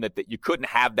shame that you couldn't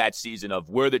have that season of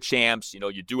we're the champs.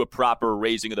 You do a proper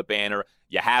raising of the banner.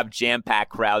 You have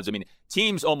jam-packed crowds. I mean,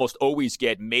 teams almost always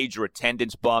get major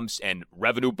attendance bumps and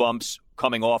revenue bumps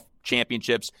coming off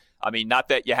championships. I mean, not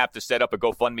that you have to set up a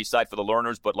GoFundMe site for the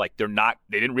learners, but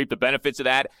they didn't reap the benefits of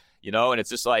that, and it's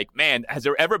just like, man, has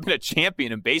there ever been a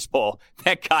champion in baseball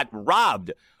that got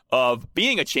robbed of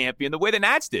being a champion the way the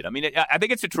Nats did? I mean, I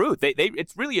think it's the truth.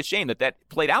 It's really a shame that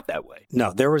played out that way.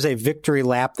 No, there was a victory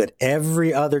lap that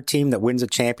every other team that wins a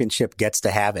championship gets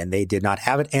to have, and they did not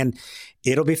have it. And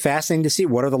it'll be fascinating to see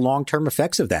what are the long-term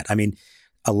effects of that. I mean,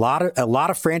 a lot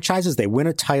of franchises, they win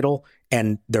a title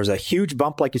and there's a huge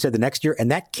bump, like you said, the next year, and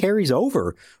that carries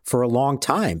over for a long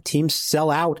time. Teams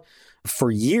sell out for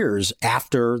years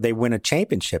after they win a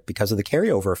championship because of the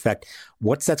carryover effect.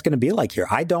 What's that's going to be like here?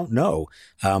 I don't know.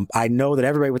 I know that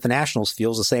everybody with the Nationals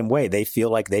feels the same way. They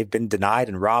feel like they've been denied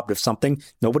and robbed of something.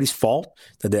 Nobody's fault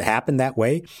that it happened that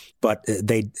way, but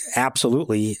they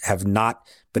absolutely have not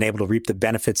been able to reap the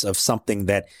benefits of something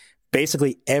that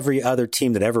basically every other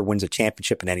team that ever wins a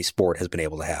championship in any sport has been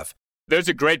able to have. There's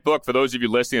a great book for those of you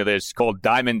listening to this called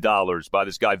Diamond Dollars by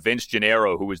this guy, Vince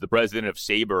Gennaro, who was the president of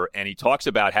Sabre. And he talks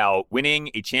about how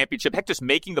winning a championship, heck, just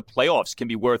making the playoffs can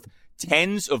be worth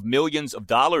tens of millions of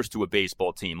dollars to a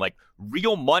baseball team, like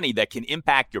real money that can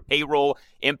impact your payroll,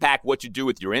 impact what you do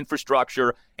with your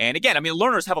infrastructure. And again, I mean,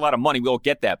 learners have a lot of money. We all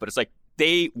get that. But it's like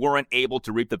they weren't able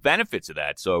to reap the benefits of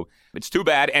that. So it's too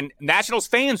bad. And Nationals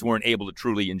fans weren't able to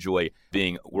truly enjoy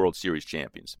being World Series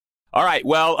champions. All right.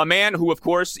 Well, a man who, of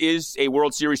course, is a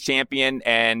World Series champion,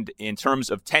 and in terms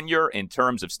of tenure, in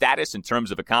terms of status, in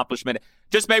terms of accomplishment,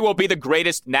 just may well be the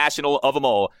greatest National of them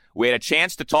all. We had a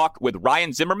chance to talk with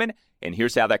Ryan Zimmerman, and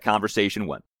here's how that conversation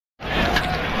went. Belted.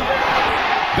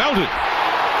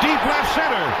 Deep left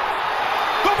center.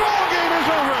 The ball game is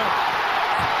over.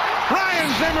 Ryan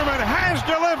Zimmerman has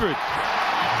delivered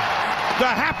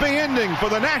the happy ending for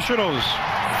the Nationals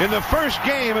in the first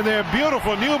game in their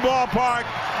beautiful new ballpark.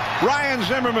 Ryan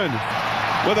Zimmerman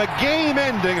with a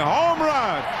game-ending home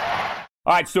run.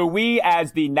 All right, so we,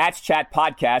 as the Nats Chat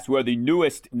podcast, we're the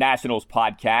newest Nationals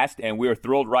podcast, and we're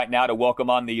thrilled right now to welcome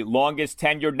on the longest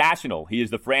tenured National. He is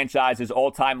the franchise's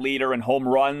all-time leader in home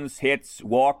runs, hits,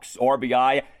 walks,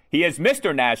 RBI. He is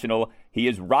Mr. National. He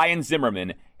is Ryan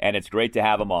Zimmerman, and it's great to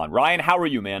have him on. Ryan, how are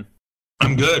you, man?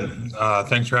 I'm good.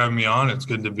 Thanks for having me on. It's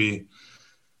good to be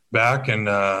back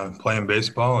and playing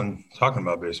baseball and talking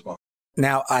about baseball.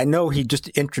 Now, I know he just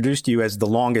introduced you as the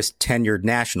longest tenured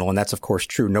National, and that's, of course,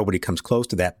 true. Nobody comes close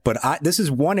to that. But this is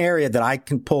one area that I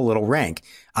can pull a little rank.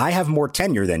 I have more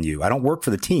tenure than you. I don't work for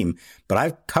the team, but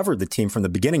I've covered the team from the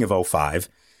beginning of 2005.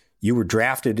 You were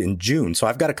drafted in June, so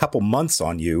I've got a couple months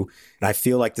on you, and I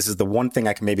feel like this is the one thing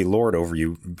I can maybe lord over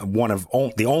you,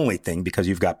 the only thing, because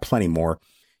you've got plenty more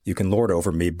you can lord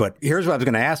over me. But here's what I was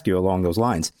going to ask you along those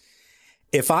lines.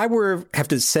 If I have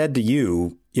to said to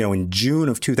you, in June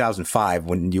of 2005,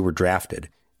 when you were drafted,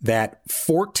 that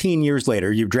 14 years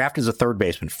later, you drafted as a third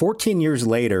baseman, 14 years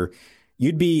later,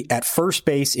 you'd be at first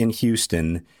base in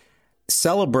Houston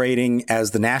celebrating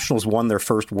as the Nationals won their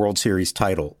first World Series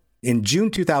title. In June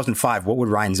 2005, what would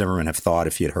Ryan Zimmerman have thought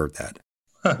if he had heard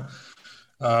that?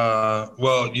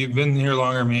 Well, you've been here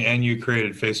longer than me, and you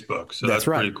created Facebook, so that's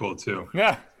right. Pretty cool too.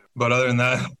 Yeah. But other than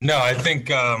that, no, I think,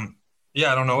 I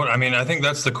don't know I think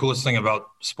that's the coolest thing about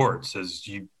sports is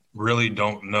you really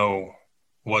don't know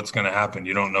what's going to happen.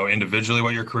 You don't know individually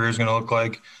what your career is going to look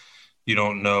like. You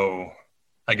don't know,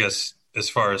 I guess, as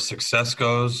far as success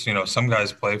goes. Some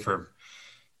guys play for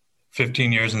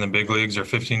 15 years in the big leagues or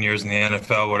 15 years in the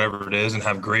NFL, whatever it is, and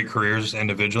have great careers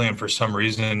individually, and for some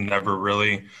reason never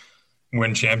really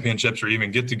win championships or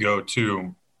even get to go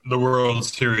to the World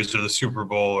Series or the Super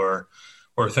Bowl or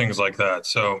things like that.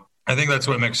 So I think that's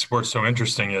what makes sports so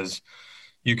interesting is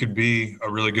you could be a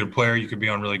really good player. You could be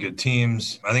on really good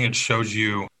teams. I think it shows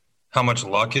you how much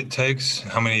luck it takes,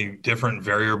 how many different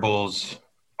variables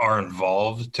are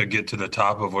involved to get to the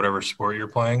top of whatever sport you're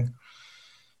playing.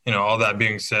 All that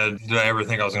being said, did I ever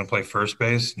think I was going to play first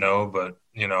base? No, but,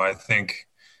 I think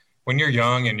when you're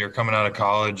young and you're coming out of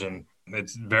college and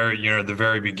it's very, at the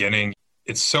very beginning,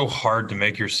 it's so hard to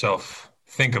make yourself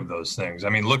think of those things. I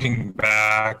mean, looking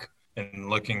back and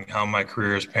looking how my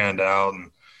career has panned out,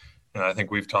 and I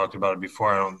think we've talked about it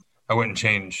before, I wouldn't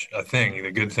change a thing,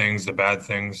 the good things, the bad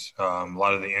things, a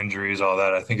lot of the injuries, all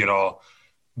that. I think it all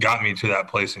got me to that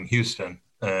place in Houston.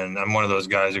 And I'm one of those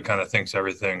guys who kind of thinks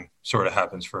everything sort of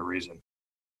happens for a reason.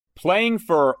 Playing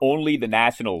for only the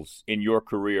Nationals in your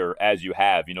career as you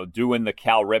have, doing the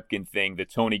Cal Ripken thing, the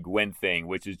Tony Gwynn thing,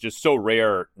 which is just so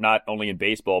rare, not only in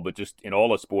baseball, but just in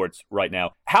all of sports right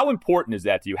now. How important is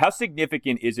that to you? How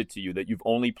significant is it to you that you've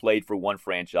only played for one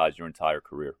franchise your entire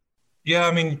career? Yeah,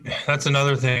 I mean, that's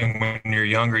another thing. When you're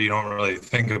younger, you don't really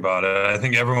think about it. I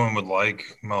think everyone would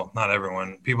not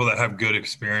everyone, people that have good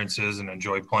experiences and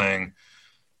enjoy playing,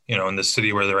 in the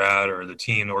city where they're at or the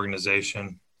team, the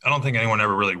organization. I don't think anyone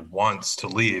ever really wants to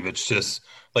leave. It's just,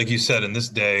 like you said, in this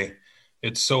day,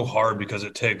 it's so hard because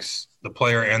it takes the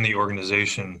player and the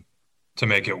organization to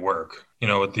make it work.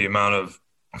 With the amount of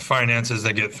finances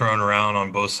that get thrown around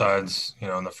on both sides,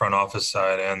 on the front office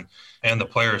side and the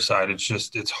player side,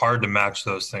 it's hard to match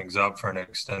those things up for an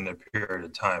extended period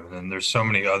of time. And then there's so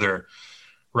many other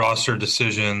roster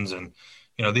decisions, and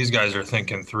these guys are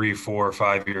thinking 3, 4,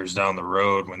 5 years down the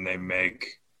road when they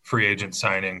make free agent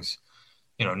signings.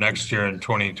 Next year in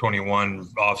 2021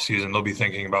 offseason, they'll be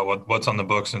thinking about what's on the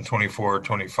books in 24 or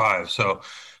 25. So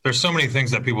there's so many things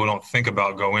that people don't think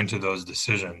about go into those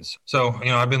decisions. So,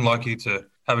 I've been lucky to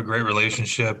have a great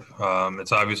relationship.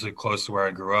 It's obviously close to where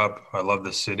I grew up. I love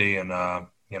the city, and, I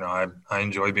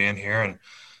enjoy being here, and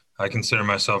I consider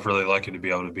myself really lucky to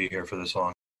be able to be here for this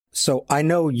long. So I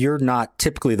know you're not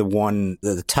typically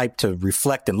the type to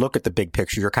reflect and look at the big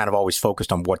picture. You're kind of always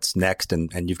focused on what's next,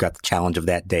 and you've got the challenge of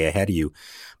that day ahead of you.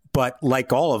 But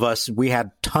like all of us, we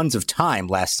had tons of time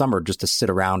last summer just to sit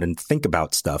around and think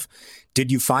about stuff.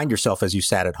 Did you find yourself, as you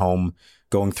sat at home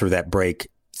going through that break,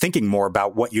 thinking more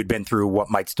about what you'd been through, what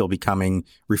might still be coming,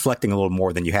 reflecting a little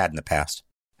more than you had in the past?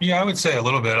 Yeah, I would say a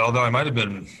little bit, although I might have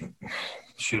been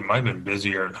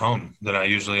busier at home than I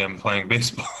usually am playing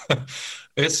baseball.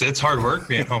 It's hard work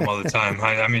being home all the time.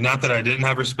 I mean, not that I didn't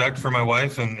have respect for my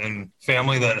wife and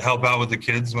family that help out with the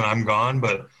kids when I'm gone,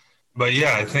 but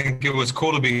yeah, I think it was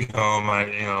cool to be home.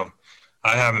 I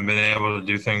haven't been able to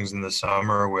do things in the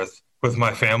summer with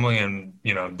my family in,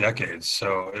 decades.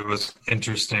 So it was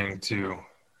interesting to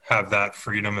have that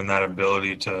freedom and that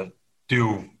ability to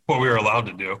do what we were allowed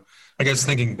to do. I guess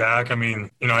thinking back, I mean,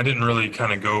 I didn't really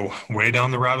kind of go way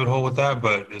down the rabbit hole with that,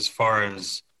 but as far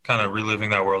as kind of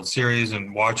reliving that World Series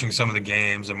and watching some of the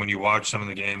games, and when you watch some of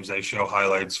the games, they show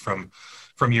highlights from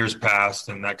years past,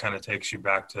 and that kind of takes you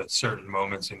back to certain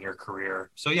moments in your career.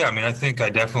 So yeah, I mean, I think I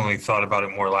definitely thought about it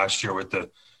more last year with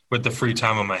the free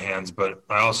time on my hands, but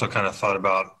I also kind of thought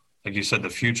about, like you said, the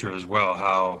future as well,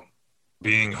 how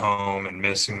being home and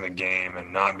missing the game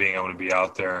and not being able to be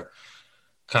out there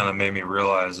kind of made me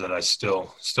realize that I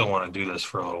still want to do this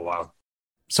for a little while.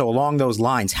 So along those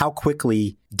lines, how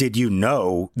quickly did you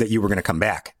know that you were going to come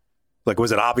back? Like,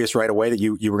 was it obvious right away that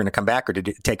you were going to come back, or did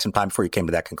it take some time before you came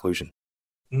to that conclusion?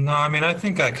 No, I mean, I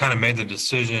think I kind of made the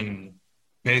decision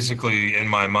basically in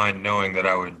my mind, knowing that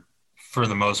I would, for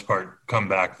the most part, come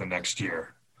back the next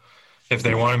year. If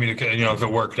they wanted me to, if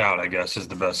it worked out, I guess is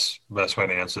the best way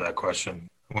to answer that question.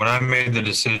 When I made the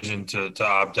decision to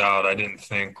opt out, I didn't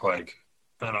think like,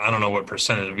 I don't know what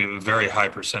percentage, a very high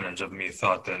percentage of me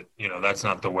thought that, that's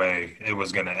not the way it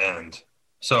was going to end.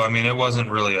 So, I mean, it wasn't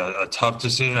really a tough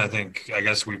decision. I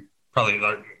guess we probably,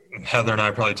 Heather and I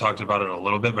probably talked about it a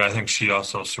little bit, but I think she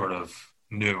also sort of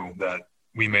knew that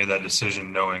we made that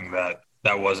decision knowing that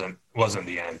wasn't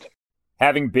the end.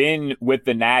 Having been with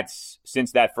the Nats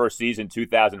since that first season,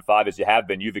 2005, as you have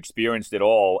been, you've experienced it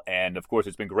all. And, of course,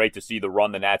 it's been great to see the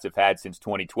run the Nats have had since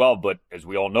 2012. But as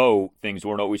we all know, things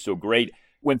weren't always so great.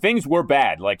 When things were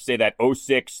bad, like, say, that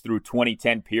 06 through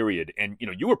 2010 period, and,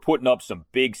 you were putting up some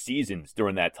big seasons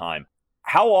during that time,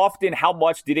 how often, how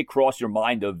much did it cross your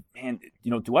mind of, man,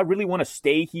 do I really want to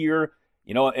stay here?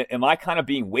 Am I kind of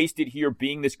being wasted here,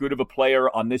 being this good of a player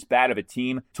on this bad of a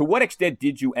team? To what extent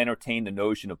did you entertain the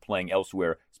notion of playing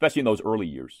elsewhere, especially in those early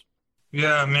years?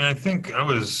 Yeah, I mean, I think I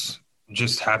was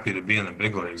just happy to be in the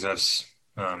big leagues. As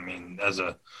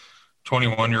a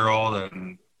 21-year-old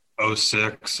and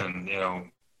 06, and,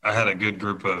 I had a good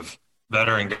group of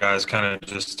veteran guys kind of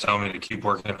just tell me to keep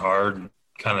working hard and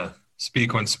kind of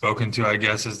speak when spoken to, I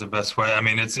guess, is the best way. I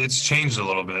mean, it's changed a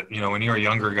little bit. When you're a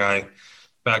younger guy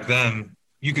back then,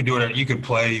 you could do it. You could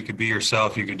play, you could be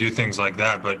yourself, you could do things like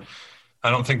that. But I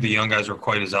don't think the young guys were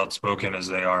quite as outspoken as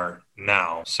they are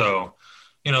now. So,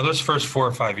 those first 4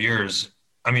 or 5 years,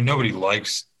 I mean, nobody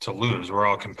likes to lose. We're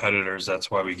all competitors.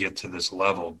 That's why we get to this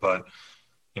level. But,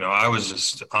 I was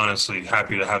just honestly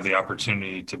happy to have the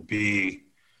opportunity to be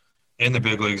in the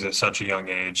big leagues at such a young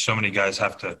age. So many guys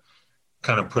have to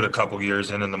kind of put a couple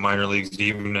years in the minor leagues,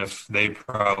 even if they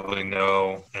probably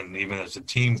know, and even as the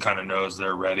team kind of knows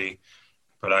they're ready.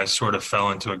 But I sort of fell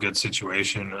into a good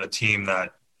situation, a team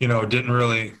that, didn't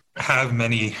really have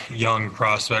many young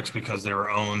prospects because they were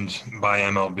owned by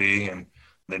MLB, and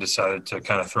they decided to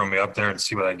kind of throw me up there and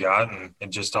see what I got, and it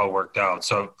just all worked out.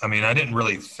 So, I mean, I didn't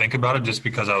really think about it just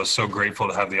because I was so grateful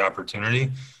to have the opportunity.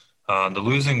 The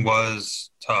losing was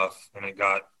tough and it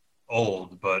got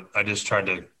old, but I just tried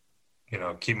to,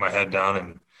 keep my head down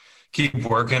and keep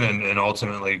working and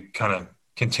ultimately kind of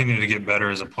continue to get better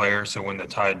as a player. So when the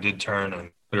tide did turn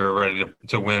and we were ready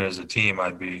to win as a team,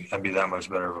 I'd be that much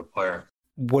better of a player.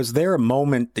 Was there a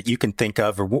moment that you can think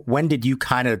of, or when did you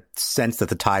kind of sense that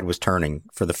the tide was turning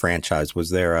for the franchise? Was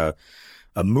there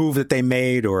a move that they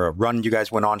made or a run you guys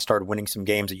went on, started winning some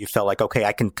games that you felt like, okay,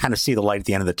 I can kind of see the light at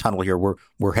the end of the tunnel here.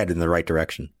 We're headed in the right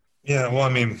direction? Yeah, well, I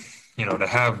mean, to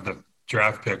have the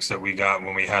draft picks that we got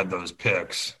when we had those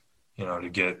picks, to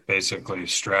get basically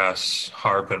Strauss,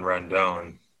 Harp, and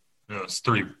Rendon, it's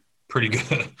 3 pretty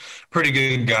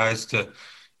good guys to,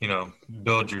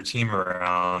 build your team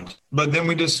around. But then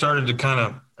we just started to kind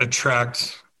of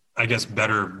attract, I guess,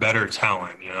 better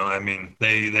talent. I mean,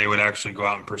 they would actually go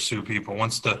out and pursue people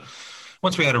once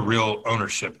we had a real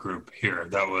ownership group here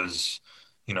that was,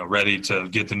 ready to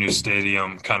get the new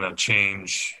stadium, kind of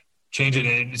change it.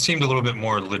 It seemed a little bit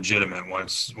more legitimate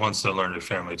once the Lerner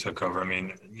family took over. I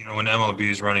mean, when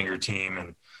MLB is running your team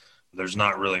and there's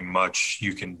not really much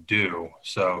you can do.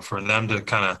 So for them to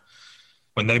kind of,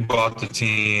 when they bought the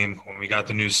team, when we got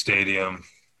the new stadium,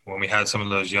 when we had some of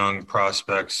those young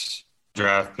prospects,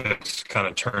 draft picks kind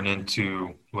of turn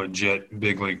into legit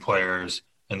big league players,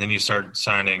 and then you start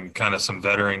signing kind of some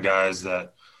veteran guys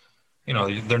that, you know,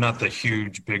 they're not the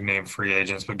huge big name free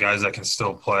agents, but guys that can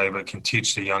still play but can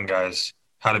teach the young guys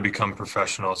how to become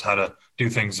professionals, how to do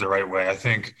things the right way. I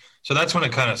think so. That's when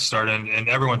it kind of started, and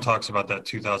everyone talks about that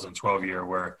 2012 year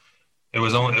where it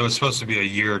was supposed to be a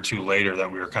year or two later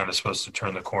that we were kind of supposed to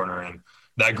turn the corner, and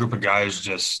that group of guys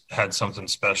just had something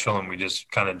special, and we just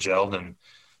kind of gelled. And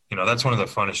you know, that's one of the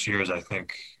funnest years I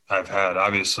think I've had.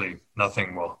 Obviously,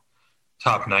 nothing will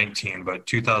top 19, but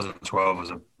 2012 was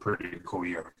a pretty cool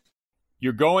year.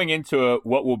 You're going into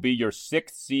what will be your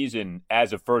 6th season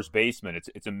as a first baseman.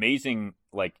 It's amazing,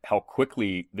 like, how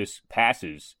quickly this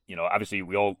passes. You know, obviously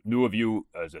we all knew of you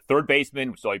as a third baseman.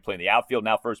 We saw you play in the outfield,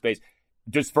 now first base.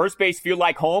 Does first base feel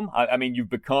like home? I mean, you've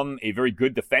become a very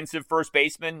good defensive first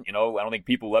baseman. You know, I don't think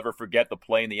people will ever forget the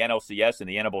play in the NLCS and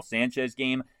the Anibal Sanchez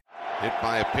game. Hit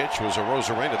by a pitch was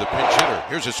Arozarena, the pinch hitter.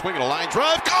 Here's a swing and a line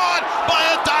drive. Gone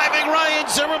by a diving Ryan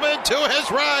Zimmerman to his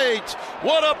right.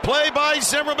 What a play by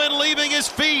Zimmerman, leaving his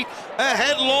feet. A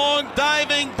headlong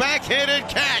diving backhanded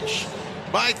catch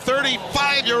by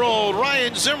 35-year-old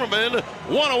Ryan Zimmerman.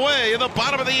 One away in the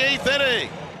bottom of the 8th inning.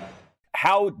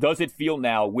 How does it feel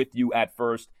now with you at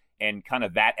first and kind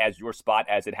of that as your spot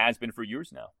as it has been for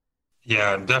years now?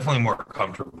 Yeah, I'm definitely more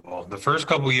comfortable. The first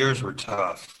couple of years were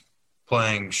tough.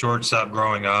 Playing shortstop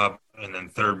growing up and then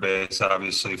third base,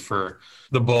 obviously, for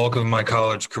the bulk of my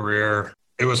college career.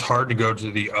 It was hard to go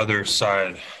to the other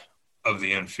side of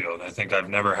the infield. I think I've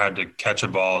never had to catch a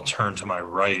ball, turn to my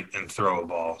right, and throw a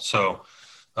ball. So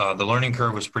the learning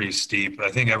curve was pretty steep. I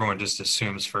think everyone just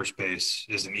assumes first base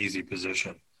is an easy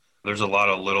position. There's a lot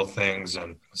of little things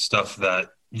and stuff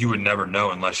that you would never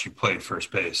know unless you played first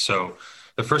base. So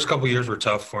the first couple of years were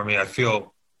tough for me. I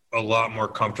feel a lot more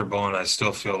comfortable, and I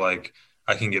still feel like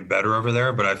I can get better over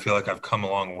there, but I feel like I've come a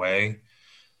long way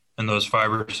in those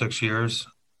 5 or 6 years.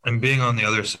 And being on the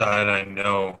other side, I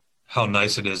know how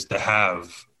nice it is to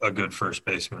have a good first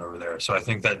baseman over there. So I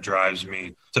think that drives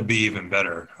me to be even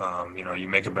better. You know, you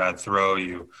make a bad throw,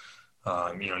 you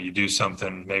do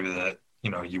something maybe that,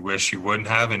 you know, you wish you wouldn't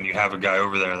have, and you have a guy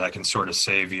over there that can sort of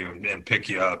save you and pick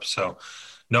you up. So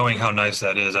knowing how nice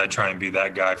that is, I try and be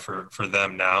that guy for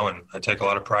them now, and I take a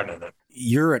lot of pride in it.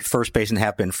 You're at first base and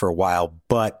have been for a while,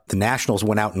 but the Nationals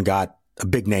went out and got a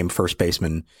big name first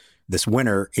baseman this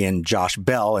winter in Josh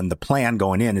Bell, and the plan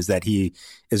going in is that he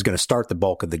is going to start the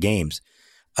bulk of the games.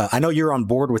 I know you're on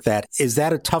board with that. Is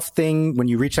that a tough thing when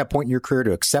you reach that point in your career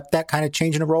to accept that kind of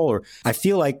change in a role? Or I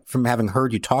feel like from having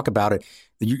heard you talk about it,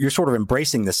 you're sort of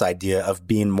embracing this idea of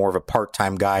being more of a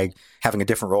part-time guy, having a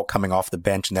different role coming off the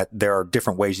bench, and that there are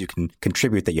different ways you can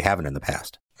contribute that you haven't in the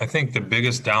past. I think the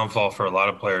biggest downfall for a lot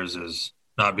of players is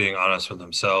not being honest with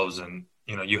themselves. And,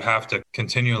 you know, you have to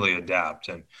continually adapt.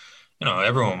 And, you know,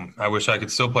 I wish I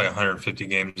could still play 150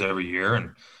 games every year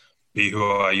and be who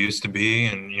I used to be.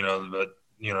 And, but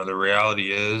the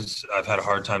reality is I've had a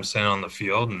hard time staying on the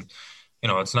field, and, you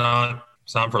know, it's not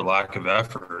for lack of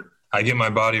effort. I get my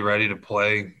body ready to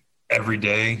play every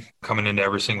day coming into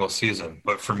every single season.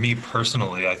 But for me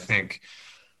personally, I think,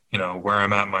 you know, where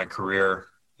I'm at in my career,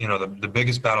 you know, the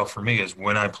biggest battle for me is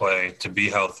when I play to be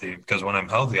healthy, because when I'm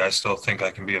healthy, I still think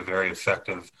I can be a very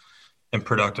effective and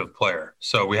productive player.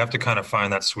 So we have to kind of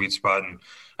find that sweet spot. And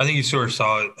I think you sort of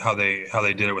saw it, how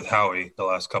they did it with Howie the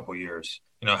last couple of years.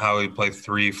 You know, Howie played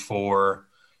 3, 4.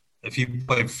 If he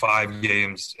played 5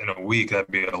 games in a week,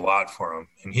 that'd be a lot for him.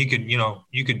 And he could, you know,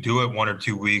 you could do it 1 or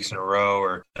 2 weeks in a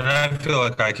row, and I feel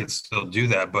like I could still do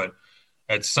that. But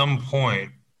at some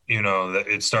point, you know, that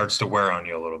it starts to wear on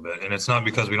you a little bit. And it's not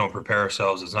because we don't prepare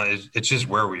ourselves. It's just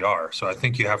where we are. So I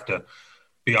think you have to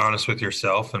be honest with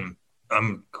yourself. And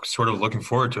I'm sort of looking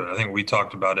forward to it. I think we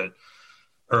talked about it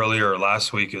earlier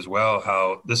last week as well,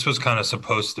 how this was kind of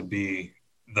supposed to be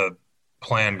the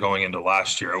plan going into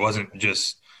last year. It wasn't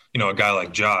just, you know, a guy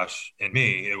like Josh and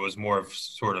me. It was more of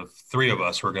sort of 3 of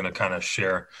us were going to kind of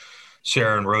share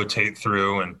and rotate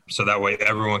through. And so that way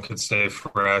everyone could stay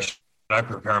fresh. I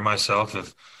prepare myself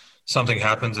if something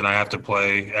happens and I have to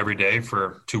play every day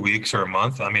for 2 weeks or a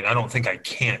month. I mean, I don't think I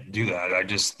can't do that. I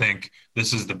just think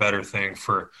this is the better thing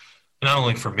for not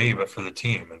only for me, but for the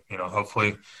team. And, you know,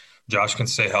 hopefully Josh can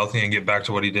stay healthy and get back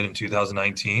to what he did in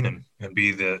 2019 and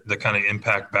be the kind of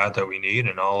impact bat that we need.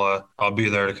 And I'll be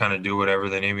there to kind of do whatever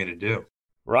they need me to do.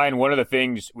 Ryan, one of the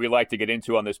things we like to get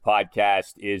into on this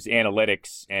podcast is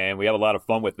analytics, and we have a lot of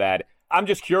fun with that. I'm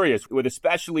just curious, with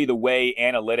especially the way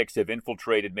analytics have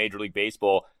infiltrated Major League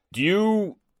Baseball, Do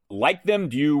you like them?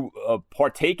 Do you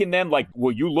partake in them? Like,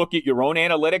 will you look at your own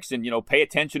analytics and, pay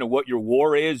attention to what your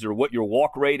WAR is or what your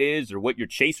walk rate is or what your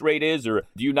chase rate is, or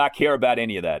do you not care about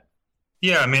any of that?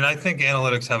 Yeah, I mean, I think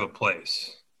analytics have a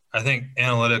place. I think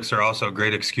analytics are also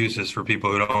great excuses for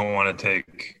people who don't want to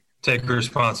take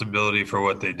responsibility for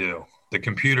what they do. The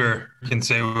computer can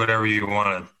say whatever you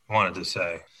want it to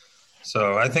say.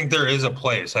 So I think there is a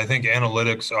place. I think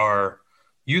analytics are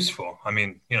useful. I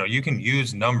mean, you can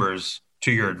use numbers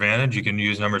to your advantage. You can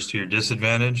use numbers to your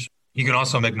disadvantage. You can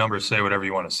also make numbers say whatever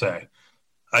you want to say.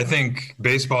 I think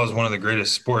baseball is one of the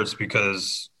greatest sports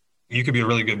because you could be a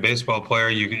really good baseball player.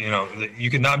 You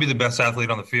could not be the best athlete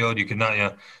on the field. You could not,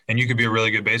 and you could be a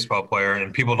really good baseball player,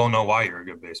 and people don't know why you're a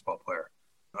good baseball player.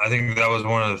 I think that was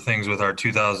one of the things with our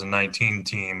 2019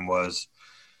 team was,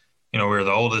 we were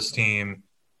the oldest team.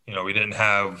 We didn't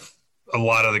have a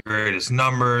lot of the greatest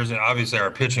numbers. And obviously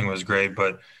our pitching was great,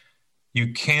 but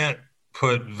you can't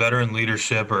put veteran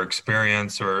leadership or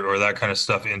experience or that kind of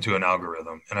stuff into an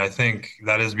algorithm. And I think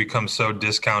that has become so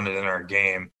discounted in our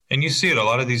game. And you see it, a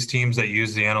lot of these teams that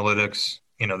use the analytics,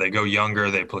 they go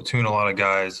younger, they platoon a lot of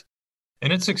guys,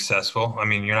 and it's successful. I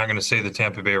mean, you're not going to say the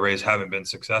Tampa Bay Rays haven't been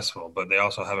successful, but they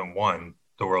also haven't won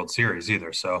the World Series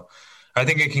either. So I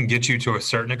think it can get you to a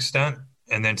certain extent.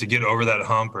 And then to get over that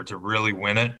hump or to really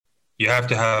win it, you have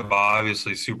to have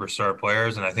obviously superstar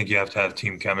players. And I think you have to have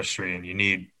team chemistry, and you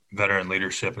need veteran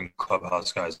leadership and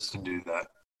clubhouse guys to do that.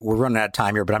 We're running out of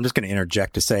time here, but I'm just going to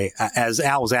interject to say, as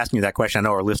Al was asking you that question, I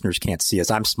know our listeners can't see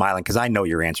us. I'm smiling because I know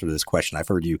your answer to this question. I've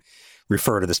heard you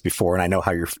refer to this before, and I know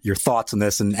how your thoughts on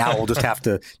this, and Al will just have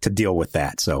to deal with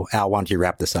that. So, Al, why don't you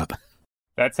wrap this up?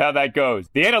 That's how that goes.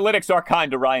 The analytics are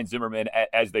kind to Ryan Zimmerman,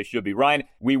 as they should be. Ryan,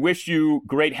 we wish you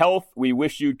great health. We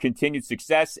wish you continued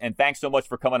success, and thanks so much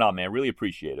for coming on, man. Really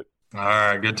appreciate it. All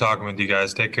right, good talking with you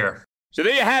guys. Take care. So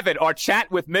there you have it, our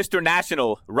chat with Mr.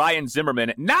 National, Ryan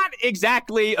Zimmerman. Not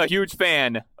exactly a huge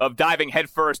fan of diving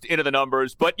headfirst into the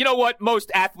numbers, but you know what? Most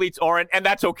athletes aren't, and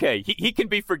that's okay. He can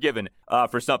be forgiven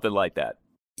for something like that.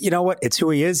 You know what? It's who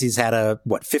he is. He's had a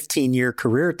 15-year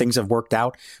career. Things have worked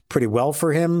out pretty well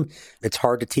for him. It's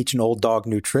hard to teach an old dog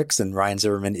new tricks, and Ryan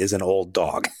Zimmerman is an old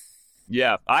dog.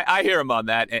 Yeah, I hear him on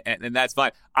that, and that's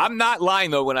fine. I'm not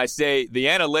lying, though, when I say the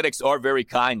analytics are very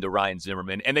kind to Ryan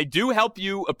Zimmerman, and they do help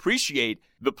you appreciate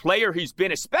the player he's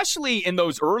been, especially in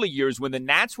those early years when the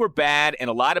Nats were bad and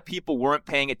a lot of people weren't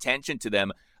paying attention to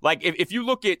them. Like, if you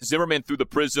look at Zimmerman through the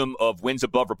prism of wins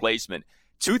above replacement,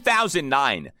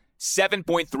 2009,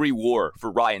 7.3 WAR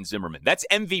for Ryan Zimmerman. That's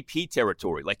MVP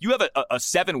territory. Like, you have a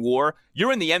 7 WAR,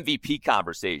 you're in the MVP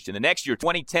conversation. The next year,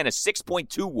 2010, a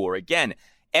 6.2 WAR. Again,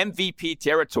 MVP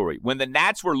territory. When the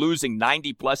Nats were losing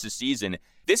 90-plus a season,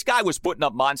 this guy was putting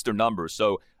up monster numbers.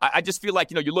 So I just feel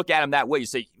like, you look at him that way, you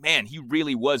say, man, he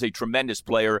really was a tremendous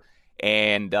player,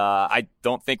 and I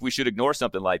don't think we should ignore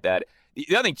something like that.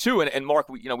 The other thing, too, and Mark,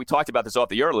 we talked about this off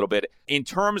the air a little bit, in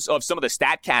terms of some of the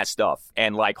StatCast stuff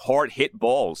and, like, hard-hit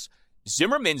balls,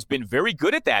 Zimmerman's been very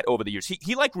good at that over the years.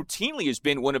 He routinely has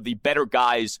been one of the better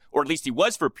guys, or at least he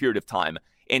was for a period of time,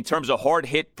 in terms of hard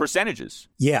hit percentages.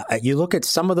 Yeah, you look at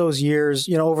some of those years,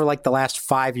 over like the last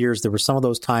 5 years, there were some of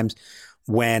those times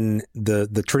when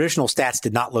the traditional stats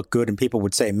did not look good and people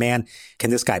would say, man, can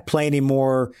this guy play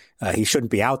anymore? He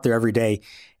shouldn't be out there every day.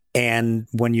 And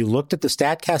when you looked at the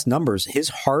StatCast numbers, his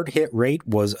hard hit rate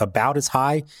was about as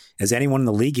high as anyone in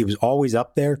the league. He was always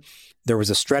up there. There was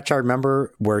a stretch I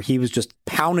remember where he was just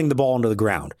pounding the ball into the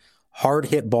ground. Hard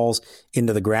hit balls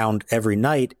into the ground every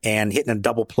night and hitting a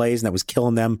double plays, and that was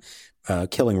killing them,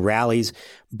 killing rallies.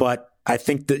 But I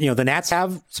think that, the Nats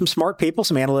have some smart people,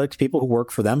 some analytics people who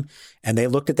work for them, and they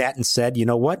looked at that and said, you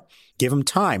know what? Give him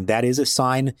time. That is a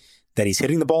sign that he's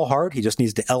hitting the ball hard. He just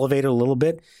needs to elevate it a little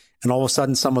bit. And all of a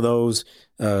sudden, some of those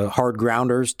hard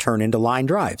grounders turn into line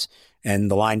drives,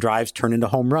 and the line drives turn into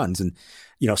home runs. And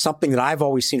something that I've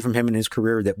always seen from him in his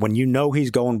career, that when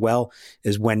he's going well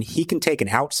is when he can take an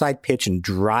outside pitch and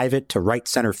drive it to right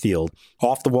center field,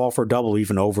 off the wall for a double,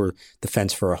 even over the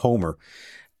fence for a homer.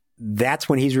 That's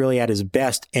when he's really at his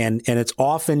best. And it's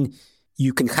often,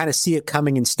 you can kind of see it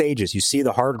coming in stages. You see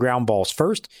the hard ground balls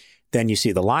first, then you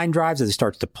see the line drives as he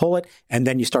starts to pull it, and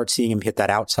then you start seeing him hit that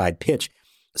outside pitch.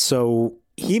 So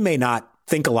he may not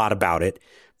think a lot about it,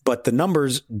 but the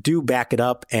numbers do back it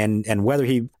up, and whether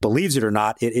he believes it or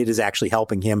not, it is actually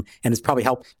helping him, and it's probably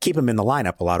helped keep him in the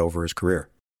lineup a lot over his career.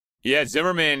 Yeah,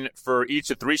 Zimmerman, for each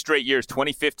of 3 straight years,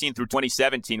 2015 through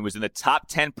 2017, was in the top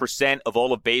 10% of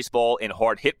all of baseball in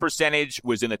hard hit percentage,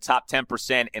 was in the top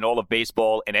 10% in all of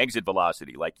baseball in exit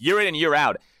velocity. Like, year in and year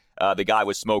out, the guy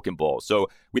was smoking balls. So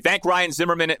we thank Ryan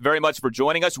Zimmerman very much for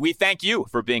joining us. We thank you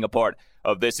for being a part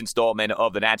of this installment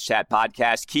of the Nats Chat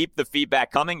podcast. Keep the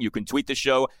feedback coming. You can tweet the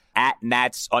show at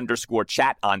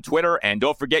Nats_chat on Twitter. And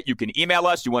don't forget, you can email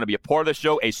us. You want to be a part of the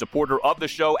show, a supporter of the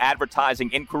show,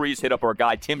 advertising inquiries, hit up our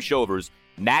guy, Tim Shovers,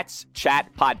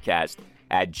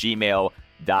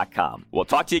 natschatpodcast@gmail.com. We'll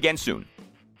talk to you again soon.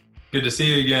 Good to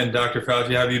see you again, Dr.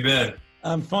 Fauci. How have you been?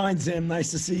 I'm fine, Zim. Nice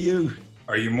to see you.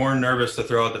 Are you more nervous to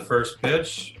throw out the first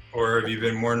pitch, or have you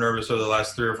been more nervous over the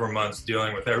last 3 or 4 months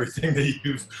dealing with everything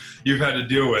that you've had to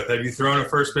deal with? Have you thrown a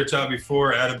first pitch out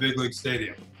before at a big league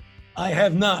stadium? I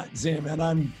have not, Zim, and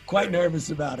I'm quite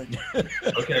nervous about it.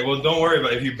 Okay, well, don't worry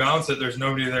about it. If you bounce it, there's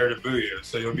nobody there to boo you,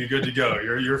 so you'll be good to go.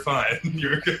 You're fine.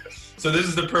 You're good. So this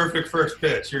is the perfect first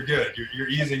pitch. You're good. You're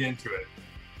easing into it.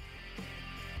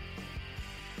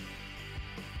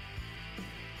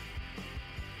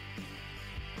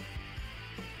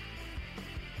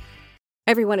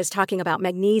 Everyone is talking about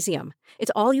magnesium.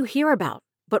 It's all you hear about.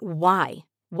 But why?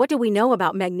 What do we know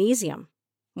about magnesium?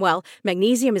 Well,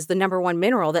 magnesium is the #1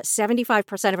 mineral that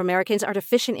 75% of Americans are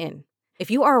deficient in. If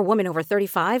you are a woman over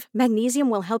 35, magnesium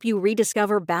will help you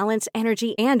rediscover balance,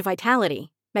 energy, and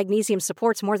vitality. Magnesium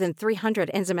supports more than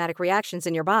 300 enzymatic reactions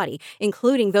in your body,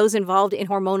 including those involved in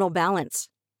hormonal balance.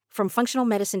 From functional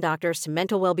medicine doctors to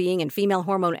mental well-being and female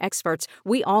hormone experts,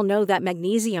 we all know that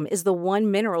magnesium is the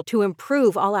one mineral to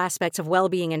improve all aspects of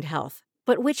well-being and health.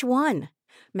 But which one?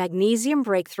 Magnesium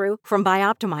Breakthrough from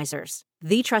Bioptimizers,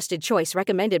 the trusted choice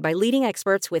recommended by leading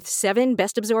experts with 7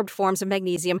 best-absorbed forms of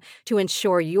magnesium to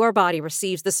ensure your body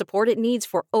receives the support it needs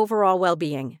for overall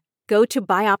well-being. Go to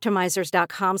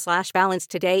bioptimizers.com/balance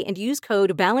today and use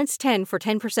code BALANCE10 for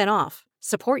 10% off.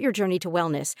 Support your journey to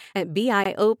wellness at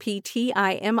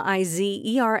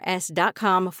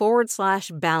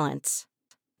bioptimizers.com/balance.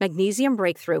 Magnesium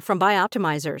Breakthrough from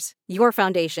Bioptimizers, your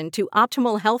foundation to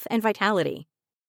optimal health and vitality.